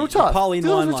the they were tough. Pauline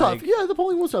Those one, were tough. Yeah, the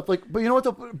Pauline was tough. Like, but you know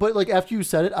what? But like after you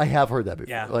said it, I have heard that before.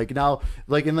 Yeah. Like now,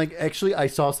 like and like actually, I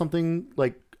saw something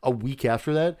like a week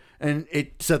after that, and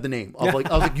it said the name. I was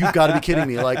like, you've got to be kidding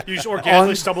me! Like you just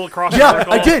organically stumbled across. Yeah,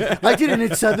 I did, and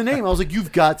it said the name. I was like,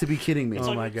 you've got to be kidding me! It's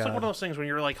my It's God. like one of those things when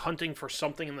you're like hunting for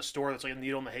something in the store that's like a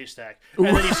needle in the haystack, and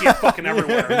then you see it fucking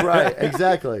everywhere. Right,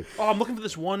 exactly. Oh, I'm looking for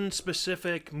this one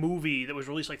specific movie that was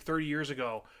released like 30 years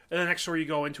ago, and the next store you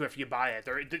go into after you buy it,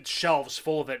 it's shelves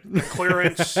full of it,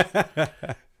 clearance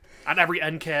on every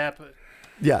end cap.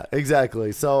 Yeah,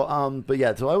 exactly. So, but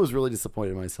yeah, so I was really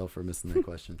disappointed in myself for missing that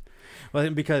question. Well,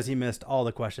 because he missed all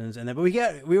the questions, and then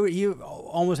you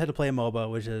almost had to play a MOBA,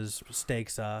 which is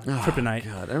Steak's Kryptonite.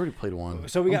 God, I already played one.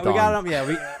 So we got him. Yeah,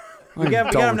 we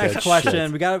got him next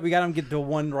question. We got him get to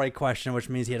one right question, which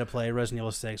means he had to play Resident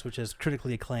Evil 6, which is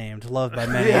critically acclaimed, loved by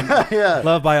many,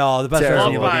 loved by all, the best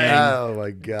Resident Evil game. Oh my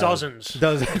God, Dozens.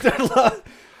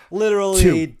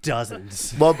 Literally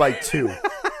dozens. Loved by 2.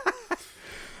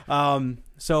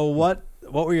 So what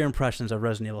were your impressions of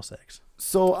Resident Evil 6?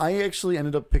 So I actually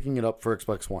ended up picking it up for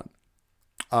Xbox One.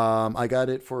 I got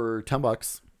it for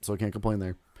 $10, so I can't complain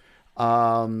there.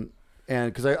 And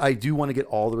because I do want to get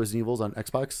all the Resident Evils on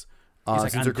Xbox,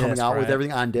 since they're coming out with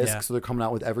everything on disc, so they're coming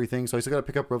out with everything. So I still got to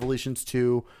pick up Revelations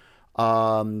 2.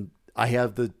 I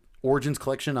have the Origins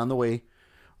collection on the way,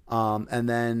 and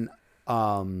then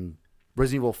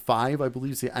Resident Evil 5, I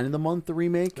believe, is the end of the month, the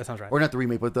remake. That sounds right. Or not the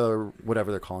remake, but the whatever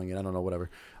they're calling it. I don't know, whatever.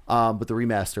 But the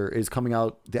remaster is coming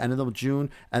out the end of June,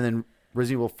 and then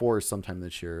Resident Evil 4 is sometime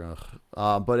this year.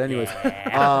 But anyways,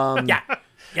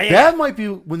 that might be,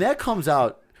 when that comes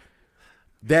out,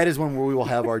 that is when we will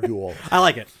have our duel. I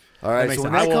like it. All right, so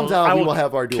when that comes out, we will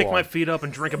have our duel. Kick my feet up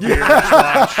and drink a beer and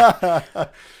just watch.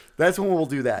 That's when we'll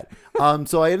do that.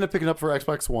 So I ended up picking up for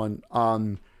Xbox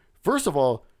One. First of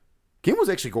all, game was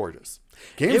actually gorgeous.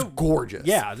 Game was gorgeous.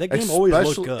 Yeah, that game always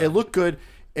looked good. It looked good,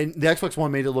 and the Xbox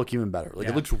One made it look even better. Like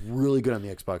it looks really good on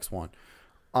the Xbox One.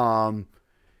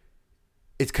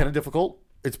 It's kind of difficult.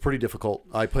 It's pretty difficult.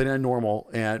 I played it on normal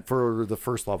and for the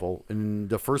first level, and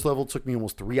the first level took me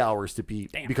almost 3 hours to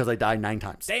beat because I died 9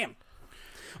 times. Damn.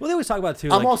 Well, they always talk about it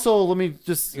too. I'm also, let me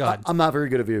just, Go ahead. I'm not very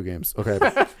good at video games. Okay,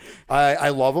 I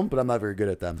love them, but I'm not very good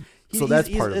at them. So that's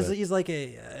part of it. He's like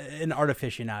an art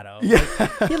aficionado. Yeah,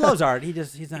 like, he loves art. He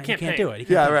can't do it.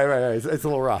 Right. It's a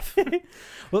little rough.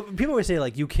 Well, people always say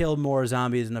like you killed more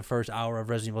zombies in the first hour of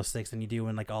Resident Evil 6 than you do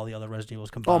in like all the other Resident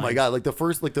Evils combined. Oh my God! Like the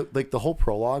first, like the whole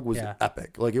prologue was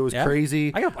epic. Like it was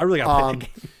crazy. I really got to play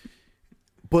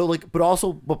the game.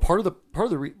 But part of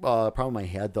the problem I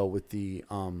had though with the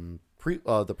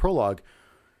the prologue,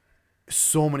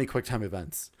 so many QuickTime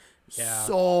events. Yeah.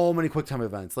 So many QuickTime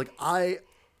events. Like I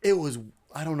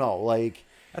don't know. Like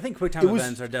I think QuickTime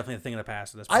events are definitely a thing of the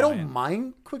past at this point. I don't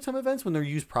mind QuickTime events when they're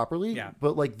used properly. Yeah.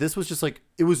 But like this was just like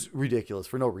it was ridiculous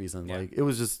for no reason. Yeah. Like it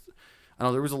was just I don't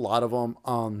know. There was a lot of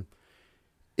them.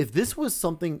 If this was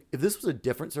a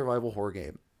different survival horror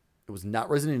game, it was not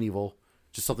Resident Evil,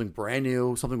 just something brand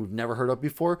new, something we've never heard of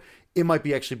before, it might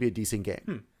actually be a decent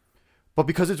game. But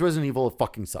because it's Resident Evil, it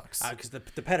fucking sucks. Because the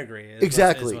pedigree is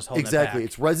exactly. what's holding it back.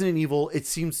 It's Resident Evil. It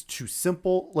seems too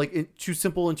simple. Like too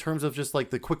simple in terms of just like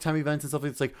the QuickTime events and stuff.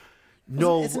 It's like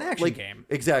no, it's an action like, game.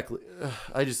 Exactly.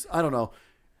 I don't know.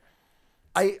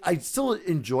 I still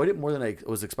enjoyed it more than I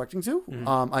was expecting to.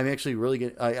 I'm actually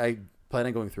really I plan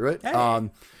on going through it. Hey.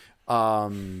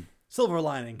 Silver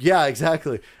lining. Yeah,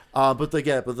 exactly. But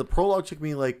the prologue took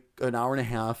me like an hour and a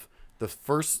half. The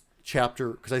first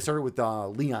chapter, because I started with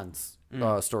Leon's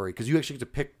story, because you actually get to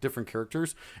pick different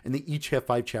characters, and they each have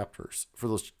 5 chapters for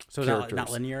those so characters. So not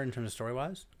linear in terms of story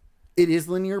wise. It is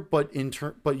linear, but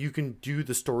but you can do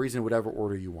the stories in whatever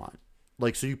order you want.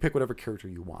 Like so, you pick whatever character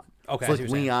you want. Okay, so like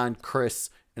Leon, Chris,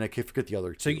 and I can't forget the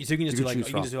other two. So you can just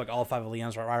do like all 5 of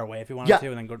Leon's right away if you wanted Yeah. to,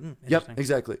 and then go. Yep,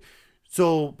 exactly.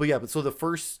 So, but so the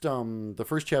first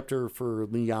chapter for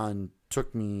Leon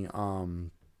took me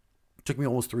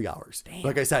almost 3 hours. Damn,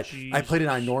 like I said, I played it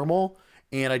on normal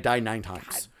and I died 9 times.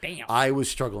 God damn. I was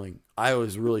struggling. I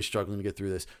was really struggling to get through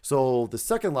this. So the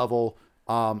second level,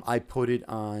 I put it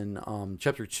on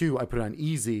chapter 2. I put it on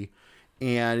easy,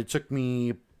 and it took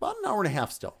me about an hour and a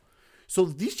half still. So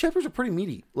these chapters are pretty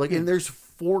meaty. Like, and there's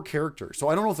 4 characters. So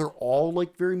I don't know if they're all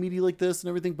like very meaty like this and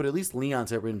everything, but at least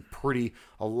Leon's have been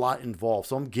a lot involved.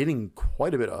 So I'm getting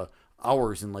quite a bit of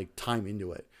hours and like time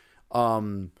into it.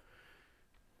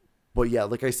 But yeah,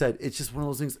 like I said, it's just one of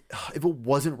those things. If it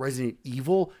wasn't Resident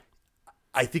Evil,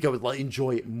 I think I would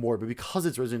enjoy it more. But because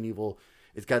it's Resident Evil,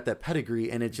 it's got that pedigree,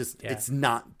 and it's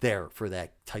not there for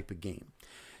that type of game.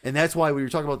 And that's why when you're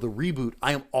talking about the reboot,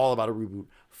 I am all about a reboot.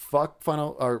 Fuck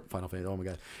Final Fantasy. Oh my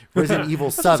god, Resident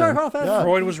Evil 7. Sorry, Final Fantasy. Yeah.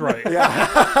 Freud was right.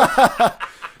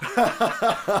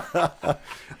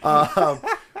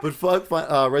 But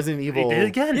fuck Resident Evil. He did it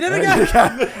again. You did it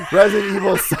again. Resident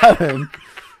Evil 7.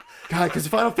 God, because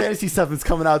Final Fantasy 7 is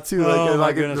coming out too. Oh, my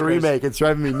Like goodness the remake. It's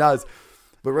driving me nuts.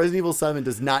 But Resident Evil 7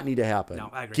 does not need to happen. No,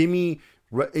 I agree. Give me,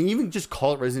 and even just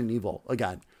call it Resident Evil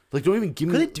again. Like, don't even give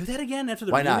me. Could they do that again after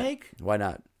the Why remake? not? Why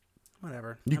not?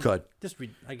 Whatever. You could. Just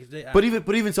read. But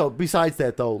even so, besides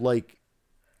that though, like,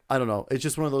 I don't know. It's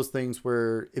just one of those things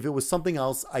where if it was something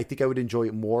else, I think I would enjoy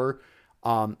it more.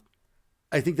 I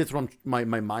think that's what my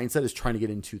mindset is trying to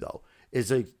get into though.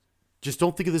 Is like, just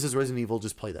don't think of this as Resident Evil.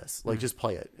 Just play this. Like, just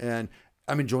play it. And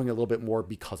I'm enjoying it a little bit more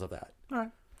because of that. All right.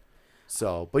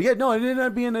 So, but yeah, no, it ended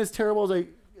up being as terrible as I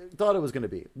thought it was going to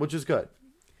be, which is good.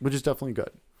 Which is definitely good.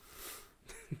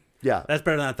 Yeah. That's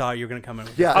better than I thought you were going to come in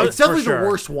with. Yeah, it's definitely the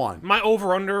worst one. My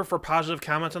over-under for positive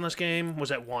comments on this game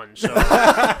was at 1. So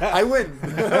I win.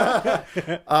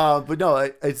 But no,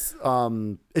 it's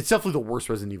definitely the worst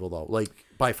Resident Evil though, like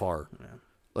by far. Yeah.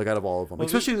 Like out of all of them,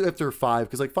 especially after 5,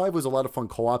 because like 5 was a lot of fun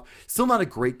co-op. Still not a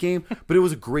great game, but it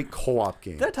was a great co-op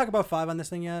game. Did I talk about 5 on this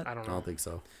thing yet? I don't know. I don't think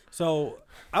so. So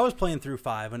I was playing through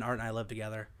 5 when Art and I lived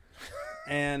together,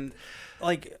 and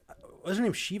like, was her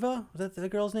name Shiva? Was that the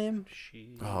girl's name?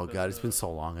 Oh god, it's been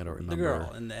so long. I don't remember. The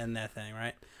girl and that thing,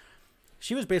 right?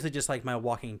 She was basically just like my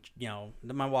walking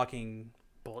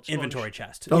Bullet inventory sponge.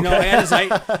 chest. Okay. You know, and it's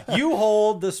like, you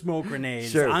hold the smoke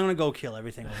grenades. Sure. I'm gonna go kill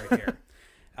everything over here.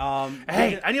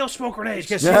 Hey, I need those smoke grenades.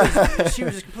 Because she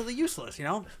was just completely useless, you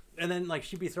know. And then like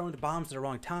she'd be throwing the bombs at the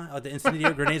wrong time, or the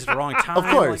incendiary grenades at the wrong time. Of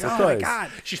course, like, of oh course. my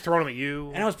god! She's throwing them at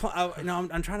you. And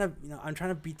I'm trying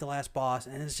to beat the last boss,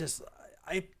 and it's just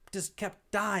I just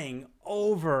kept dying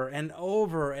over and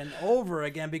over and over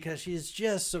again because she's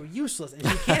just so useless, and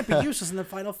she can't be useless in the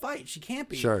final fight. She can't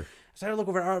be. Sure. So I look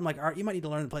over at Art. I'm like, Art, you might need to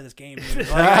learn to play this game.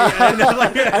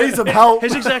 I need some help.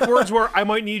 His exact words were, "I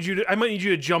might need you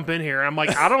to jump in here." And I'm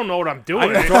like, I don't know what I'm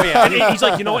doing. And He's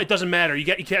like, you know what? It doesn't matter. You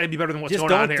can't be better than what's just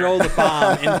going on don't here. throw the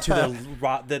bomb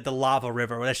into the lava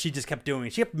river that she just kept doing.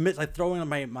 She kept like throwing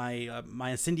my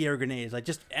incendiary grenades like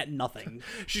just at nothing.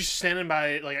 She's standing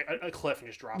by like a cliff and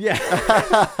just dropping.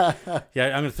 Yeah,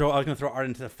 yeah. I was gonna throw Art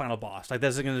into the final boss. Like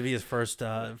this is gonna be his first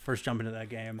jump into that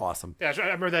game. Awesome. Yeah, I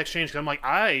remember that exchange because I'm like,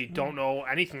 I don't know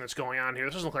anything that's going on here.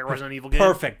 This doesn't look like a Resident Evil game.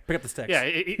 Perfect. Pick up the sticks. Yeah,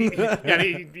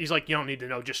 he's like, you don't need to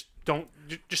know. Just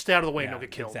stay out of the way and don't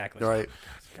get killed. Exactly. All right.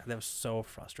 God, that was so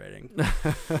frustrating. And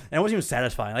it wasn't even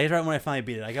satisfying. Like right when I finally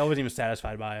beat it, like I wasn't even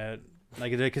satisfied by it.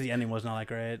 Like because the ending wasn't all that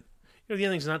great. You know, the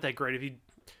ending's not that great. If you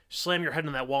slam your head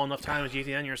on that wall enough times, you get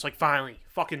to the end, you're just like, finally,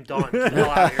 fucking done. Get the hell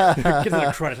out of here. Give them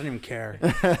the credit. I don't even care.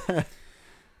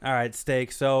 All right,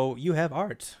 Steak. So you have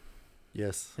art.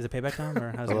 Yes. Is it payback time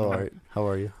or how's it Hello, going? Art. How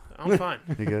are you? I'm fine.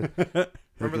 You good?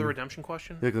 Remember the redemption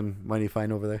question? You looking mighty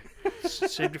fine over there.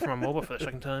 Saved you from a MOBA for the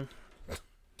second time.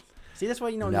 See, that's why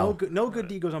you know No. no good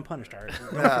deed goes unpunished, Art.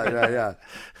 Yeah.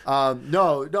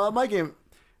 No, my game.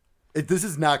 This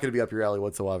is not going to be up your alley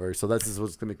whatsoever. So this is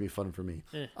what's going to make me fun for me.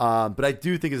 But I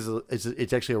do think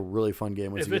it's actually a really fun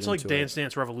game. Once If you it's get like into Dance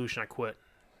Dance Revolution, I quit.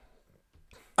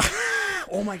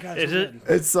 Oh my God! Is it?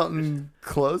 It's something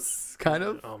close, kind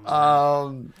of.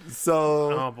 Oh,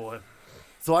 So Oh boy.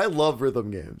 So I love rhythm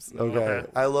games. Okay, Okay.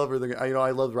 I love rhythm. I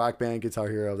love Rock Band, Guitar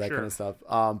Hero, that Sure. kind of stuff.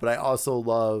 But I also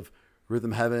love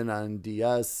Rhythm Heaven on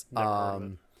DS. Never heard of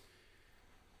it.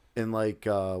 And like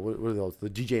what are those? The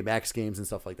DJ Max games and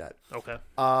stuff like that. Okay.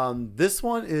 This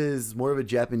one is more of a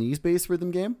Japanese-based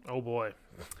rhythm game. Oh boy.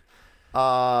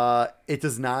 It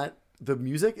does not. The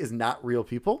music is not real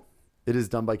people. It is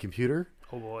done by computer.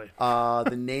 Oh boy.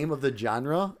 The name of the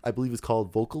genre, I believe, is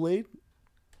called Vocaloid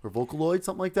or Vocaloid,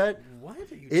 something like that. What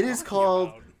are you? It is talking called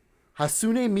about?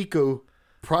 Hasune Miku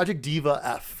Project Diva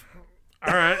F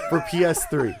All right. for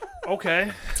PS3.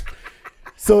 Okay.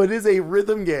 So it is a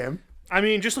rhythm game. I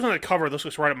mean, just looking at the cover, this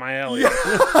looks right up my alley.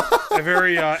 A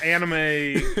very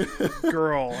anime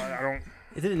girl. I don't.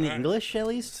 Is it in English at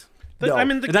least? No. I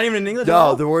mean, It's not even in English. at No,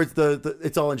 all? the words,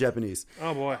 it's all in Japanese.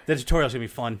 oh boy. The tutorial's gonna be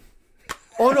fun.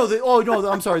 Oh no,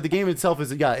 I'm sorry. The game itself is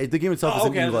the game itself is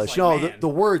in okay, I was English. just No, like, the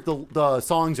word, the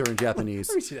songs are in Japanese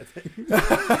Let me see that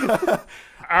thing.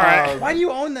 All right. Why do you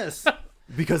own this?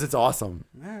 because it's awesome.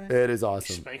 All right. It is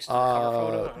awesome. Spanx the cover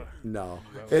photo. No,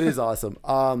 it is awesome.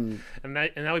 And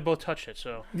now we both touched it,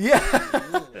 so Yeah,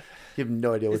 you have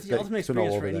no idea what's It's the ultimate it's been all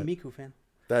experience for over any that. Miku fan.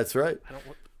 That's right. I don't.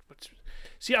 What's,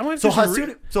 see, I want So to do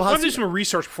Hasune- so I want to do Hasune- some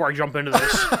research before I jump into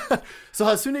this. So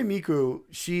Hasune Miku,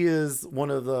 she is one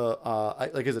of the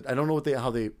like I said, I don't know how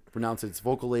they pronounce it. It's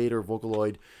Vocaloid or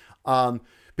Vocaloid.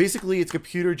 Basically, it's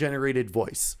computer generated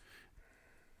voice.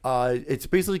 It's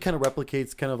basically kind of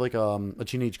replicates kind of like a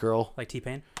teenage girl. Like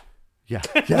T-Pain. Yeah.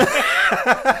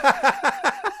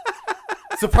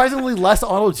 Surprisingly less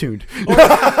auto-tuned.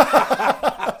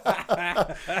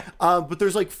 But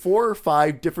there's like 4 or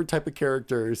 5 different type of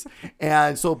characters,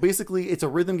 and so basically it's a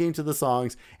rhythm game to the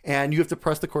songs, and you have to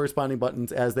press the corresponding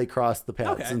buttons as they cross the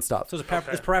pads and stuff. So it's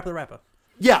Parappa the Rapper.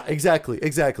 Yeah, exactly.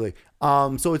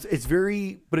 So it's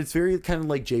very kind of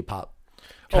like J-pop.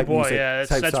 Oh boy, music yeah,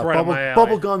 type that's stuff. right up my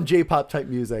alley. Bubblegum J-pop type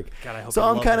music. God, I hope So you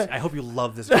I'm love kind this. of I hope you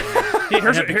love this game.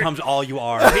 Here's It becomes all you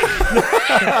are.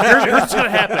 here's what's gonna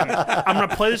happen. I'm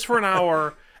gonna play this for an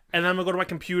hour, and then I'm gonna go to my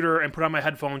computer and put on my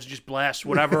headphones and just blast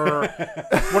whatever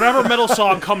metal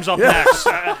song comes up next.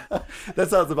 that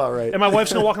sounds about right. And my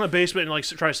wife's gonna walk in the basement and like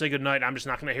try to say goodnight. I'm just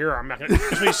not gonna hear her. I'm not gonna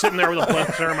just me sitting there with a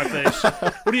blank stare on my face.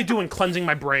 What are you doing? Cleansing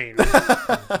my brain.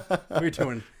 What are you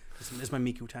doing? This is my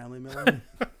Miku timely Miller.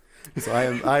 So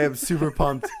I am super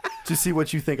pumped to see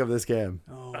what you think of this game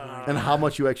and how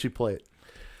much you actually play it.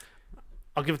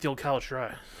 I'll give it the old college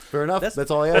try. Fair enough. That's-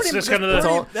 That's all I ask. That's kind of the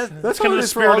That's kind all of it the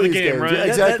is for spirit all of the these game, games. right? Yeah,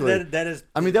 exactly. That is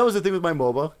I mean, that was the thing with my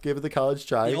MOBA. Gave it the college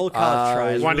try. The old college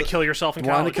try. Wanted to kill yourself in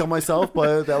Wanted college. to kill myself,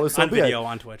 but that was so on big. video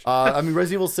on Twitch. I mean,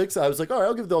 Resident Evil 6, I was like, all right,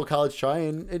 I'll give the old college try,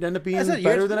 and it ended up being I said,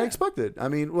 better yes, than I yeah. expected. I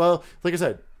mean, well, like I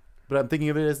said, but I'm thinking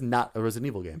of it as not a Resident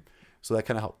Evil game, so that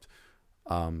kind of helped.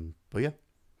 But yeah,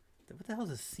 What the hell is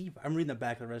a C? I'm reading the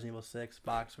back of the Resident Evil 6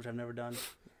 box, which I've never done.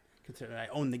 Considering I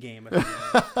own the game.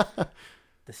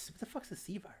 What the fuck's the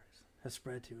C virus? Has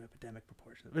spread to epidemic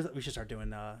proportions. We should start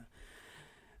doing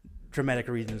dramatic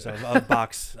reasons of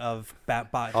box of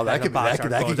box. oh, that could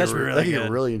get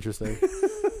really interesting.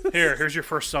 Here's your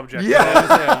first subject.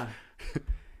 Yeah,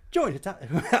 Join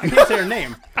Hita- I can't say her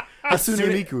name. Hatsune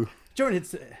Miku. Join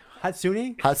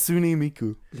Hatsune. Hatsune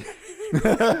Miku.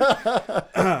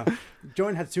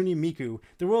 Join Hatsune Miku,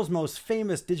 the world's most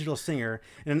famous digital singer,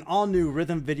 in an all-new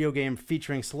rhythm video game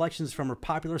featuring selections from her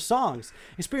popular songs.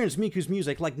 Experience Miku's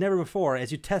music like never before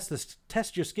as you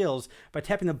test your skills by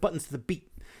tapping the buttons to the beat.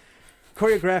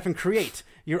 Choreograph and create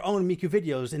your own Miku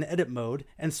videos in edit mode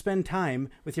and spend time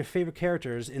with your favorite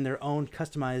characters in their own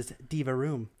customized diva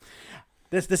room.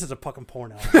 This is a fucking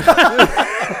porno.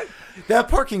 That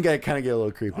part can kind of get a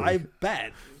little creepy. I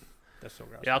bet. That's so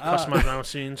gross. Yeah, I'll customize my own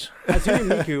scenes. Hatsune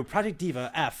Miku, Project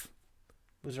Diva F.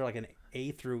 Was there like an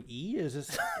A through E? Is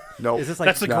this? No, Is this like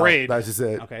That's the grade. That's just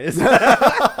it. Okay.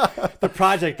 The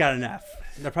project got an F.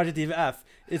 The Project Diva F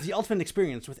is the ultimate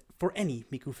experience for any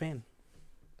Miku fan.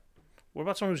 What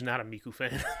about someone who's not a Miku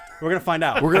fan? We're gonna find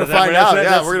out. We're gonna find out.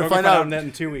 Yeah, we're gonna find out that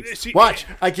in 2 weeks. See, Watch,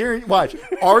 I guarantee. Watch,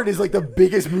 Art is like the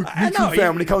biggest know, Miku fan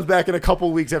when he comes back in a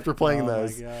couple weeks after playing Oh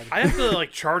this. my god. I have to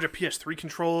like charge a PS3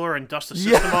 controller and dust the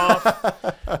system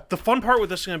off. The fun part with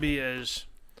this is gonna be is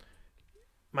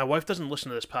my wife doesn't listen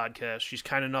to this podcast. She's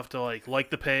kind enough to like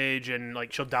the page and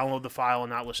like she'll download the file and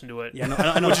not listen to it. Yeah, no,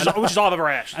 I know. which is all I've ever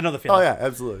asked. I know the feeling. Oh yeah,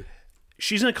 absolutely.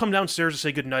 She's gonna come downstairs to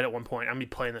say goodnight at one point. I'm gonna be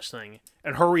playing this thing,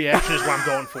 and her reaction is what I'm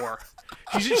going for.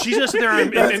 She's gonna sit there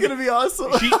and That's gonna be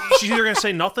awesome. she's either gonna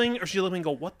say nothing or she'll even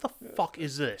go, "What the fuck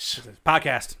is this?"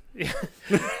 Podcast.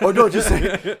 Oh no, just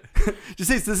say this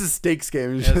is stakes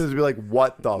game. And just be like,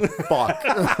 what the fuck?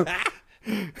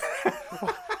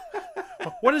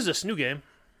 What is this new game?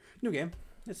 New game.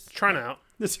 It's Trying out.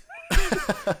 It's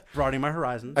broadening my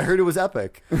horizons. I heard it was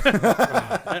epic. Have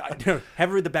a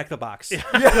read the back of the box.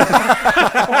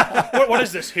 What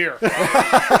is this here?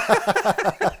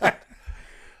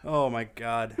 Oh my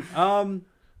god. So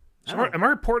am I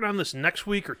reporting on this next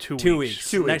week or 2 weeks? 2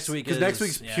 weeks. 2 weeks. Next week because is next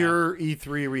week's pure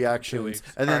E3 reactions, 2 weeks.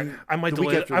 and then All right, I might the week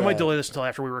delay. after I might that. delay this until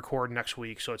after we record next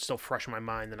week, so it's still fresh in my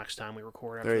mind the next time we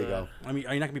record. After There you that. go. I mean,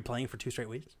 are you not gonna be playing for 2 straight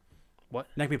weeks? What?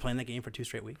 You're not gonna be playing that game for 2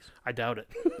 straight weeks? I doubt it.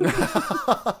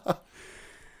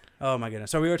 Oh my goodness.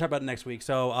 So we were talking about next week.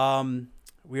 So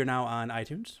we are now on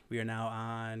iTunes. We are now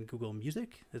on Google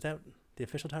Music. Is that the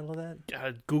official title of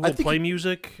that? Google Play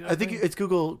Music. I think it's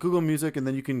Google Music, and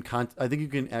then you can I think you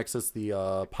can access the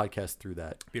podcast through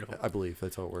that. Beautiful. I believe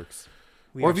that's how it works.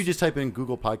 We Or are if you just type in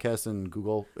Google Podcast and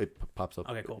Google, it pops up.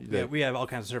 Okay, cool. Yeah. We have all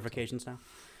kinds of certifications now.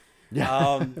 Yeah.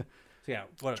 So yeah.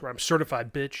 What? That's where I'm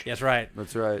certified, bitch. Yes, right.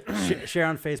 That's right. Share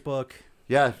on Facebook.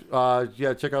 Yeah,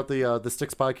 check out the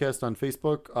Sticks Podcast on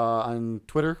Facebook, on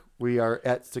Twitter. We are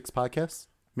at Sticks Podcast.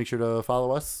 Make sure to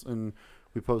follow us, and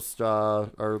we post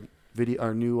our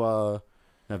new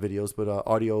not videos, but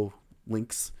audio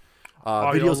links.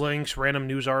 Audio Videos, links, random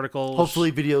news articles.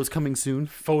 hopefully videos coming soon.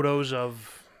 photos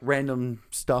of Random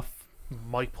stuff.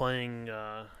 Mike playing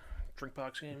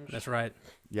Drinkbox games. That's right.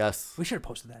 Yes. We should have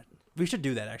posted that. We should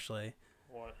do that actually.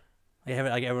 What? I have it.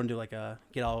 Like everyone do like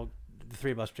get all the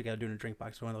 3 of us together doing a drink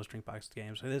box, one of those drink box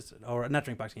games. Or not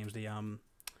drink box games, the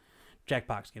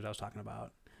Jackbox games I was talking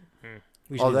about.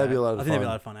 We should do That'd that. be a lot of fun. I think that'd be a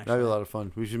lot of fun. Actually, That'd be a lot of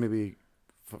fun. We should maybe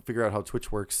figure out how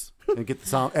Twitch works and get the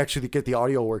sound, actually get the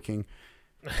audio working.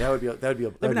 That'd be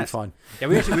nice. fun. Yeah,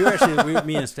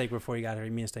 me and Steak before you got here.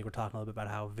 Me and Steak were talking a little bit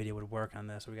about how video would work on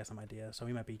this, so we got some ideas. So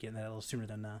we might be getting that a little sooner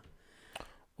than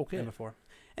Okay. before.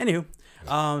 Anywho,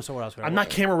 so what else? I'm not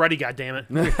camera ready. Goddammit.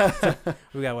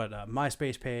 We got what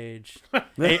MySpace page,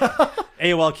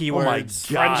 AOL keywords.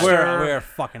 Oh my God. We're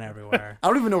fucking everywhere. I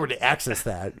don't even know where to access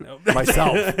that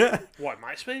myself. What?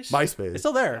 MySpace? MySpace. It's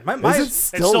still there. Is it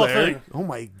still still a there? thing. Oh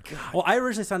my God. Well, I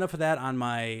originally signed up for that on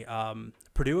my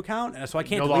Purdue account, and so I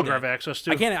can't no delete longer it. have access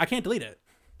to. I can't delete it.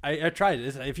 I tried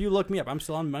it. If you look me up, I'm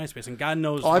still on MySpace, and God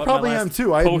knows. Oh, I what probably my am last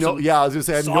too. I have post no. and Yeah, I was gonna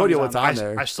say I have no songs idea on what's there. on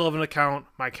there. I still have an account.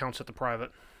 My account's at the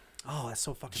private. Oh, that's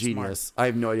so fucking Genius. smart. I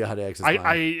have no idea how to access mine.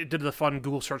 I did the fun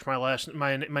Google search my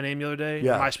name the other day.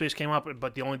 Yeah. MySpace came up,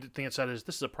 but the only thing it said is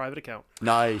this is a private account.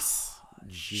 Nice.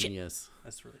 Genius.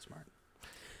 That's really smart.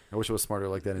 I wish I was smarter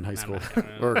like that in high school No,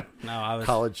 or I was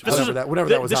college. This Whatever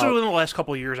that was This out. was within the last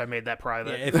couple of years I made that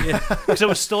private. Yeah, Because it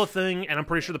was still a thing, and I'm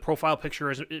pretty sure the profile picture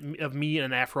is of me in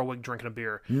an afro wig drinking a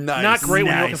beer. Nice. Not great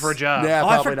when you're looking Nice. for a job. Yeah, oh,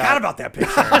 I probably forgot not. about that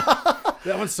picture.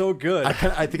 That one's so good.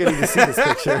 I think I need to see this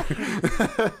picture.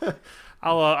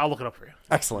 I'll look it up for you.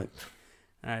 Excellent.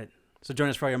 All right. So join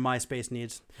us for all your MySpace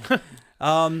needs. We've talked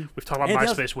about Anything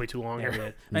else? MySpace way too long Yeah,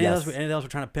 here. anything else we're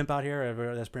trying to pimp out here?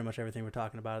 Or that's pretty much everything we're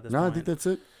talking about at this No, point. I think that's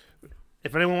it.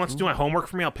 If anyone wants to do my homework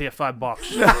for me, I'll pay you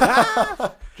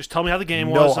 $5. Just tell me how the game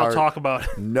was, and I'll Art. talk about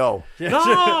it. No.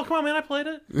 No, come on, man, I played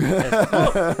it.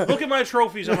 Look at my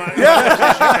trophies on my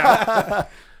account.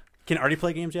 Can Artie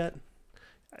play games yet?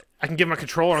 I can give him a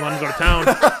controller and let him go to town.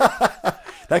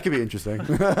 That could be interesting.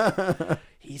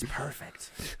 He's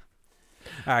perfect.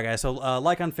 All right, guys. So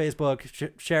like on Facebook,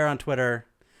 share on Twitter.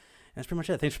 That's pretty much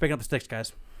it. Thanks for picking up the sticks,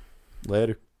 guys.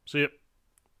 Later. See ya.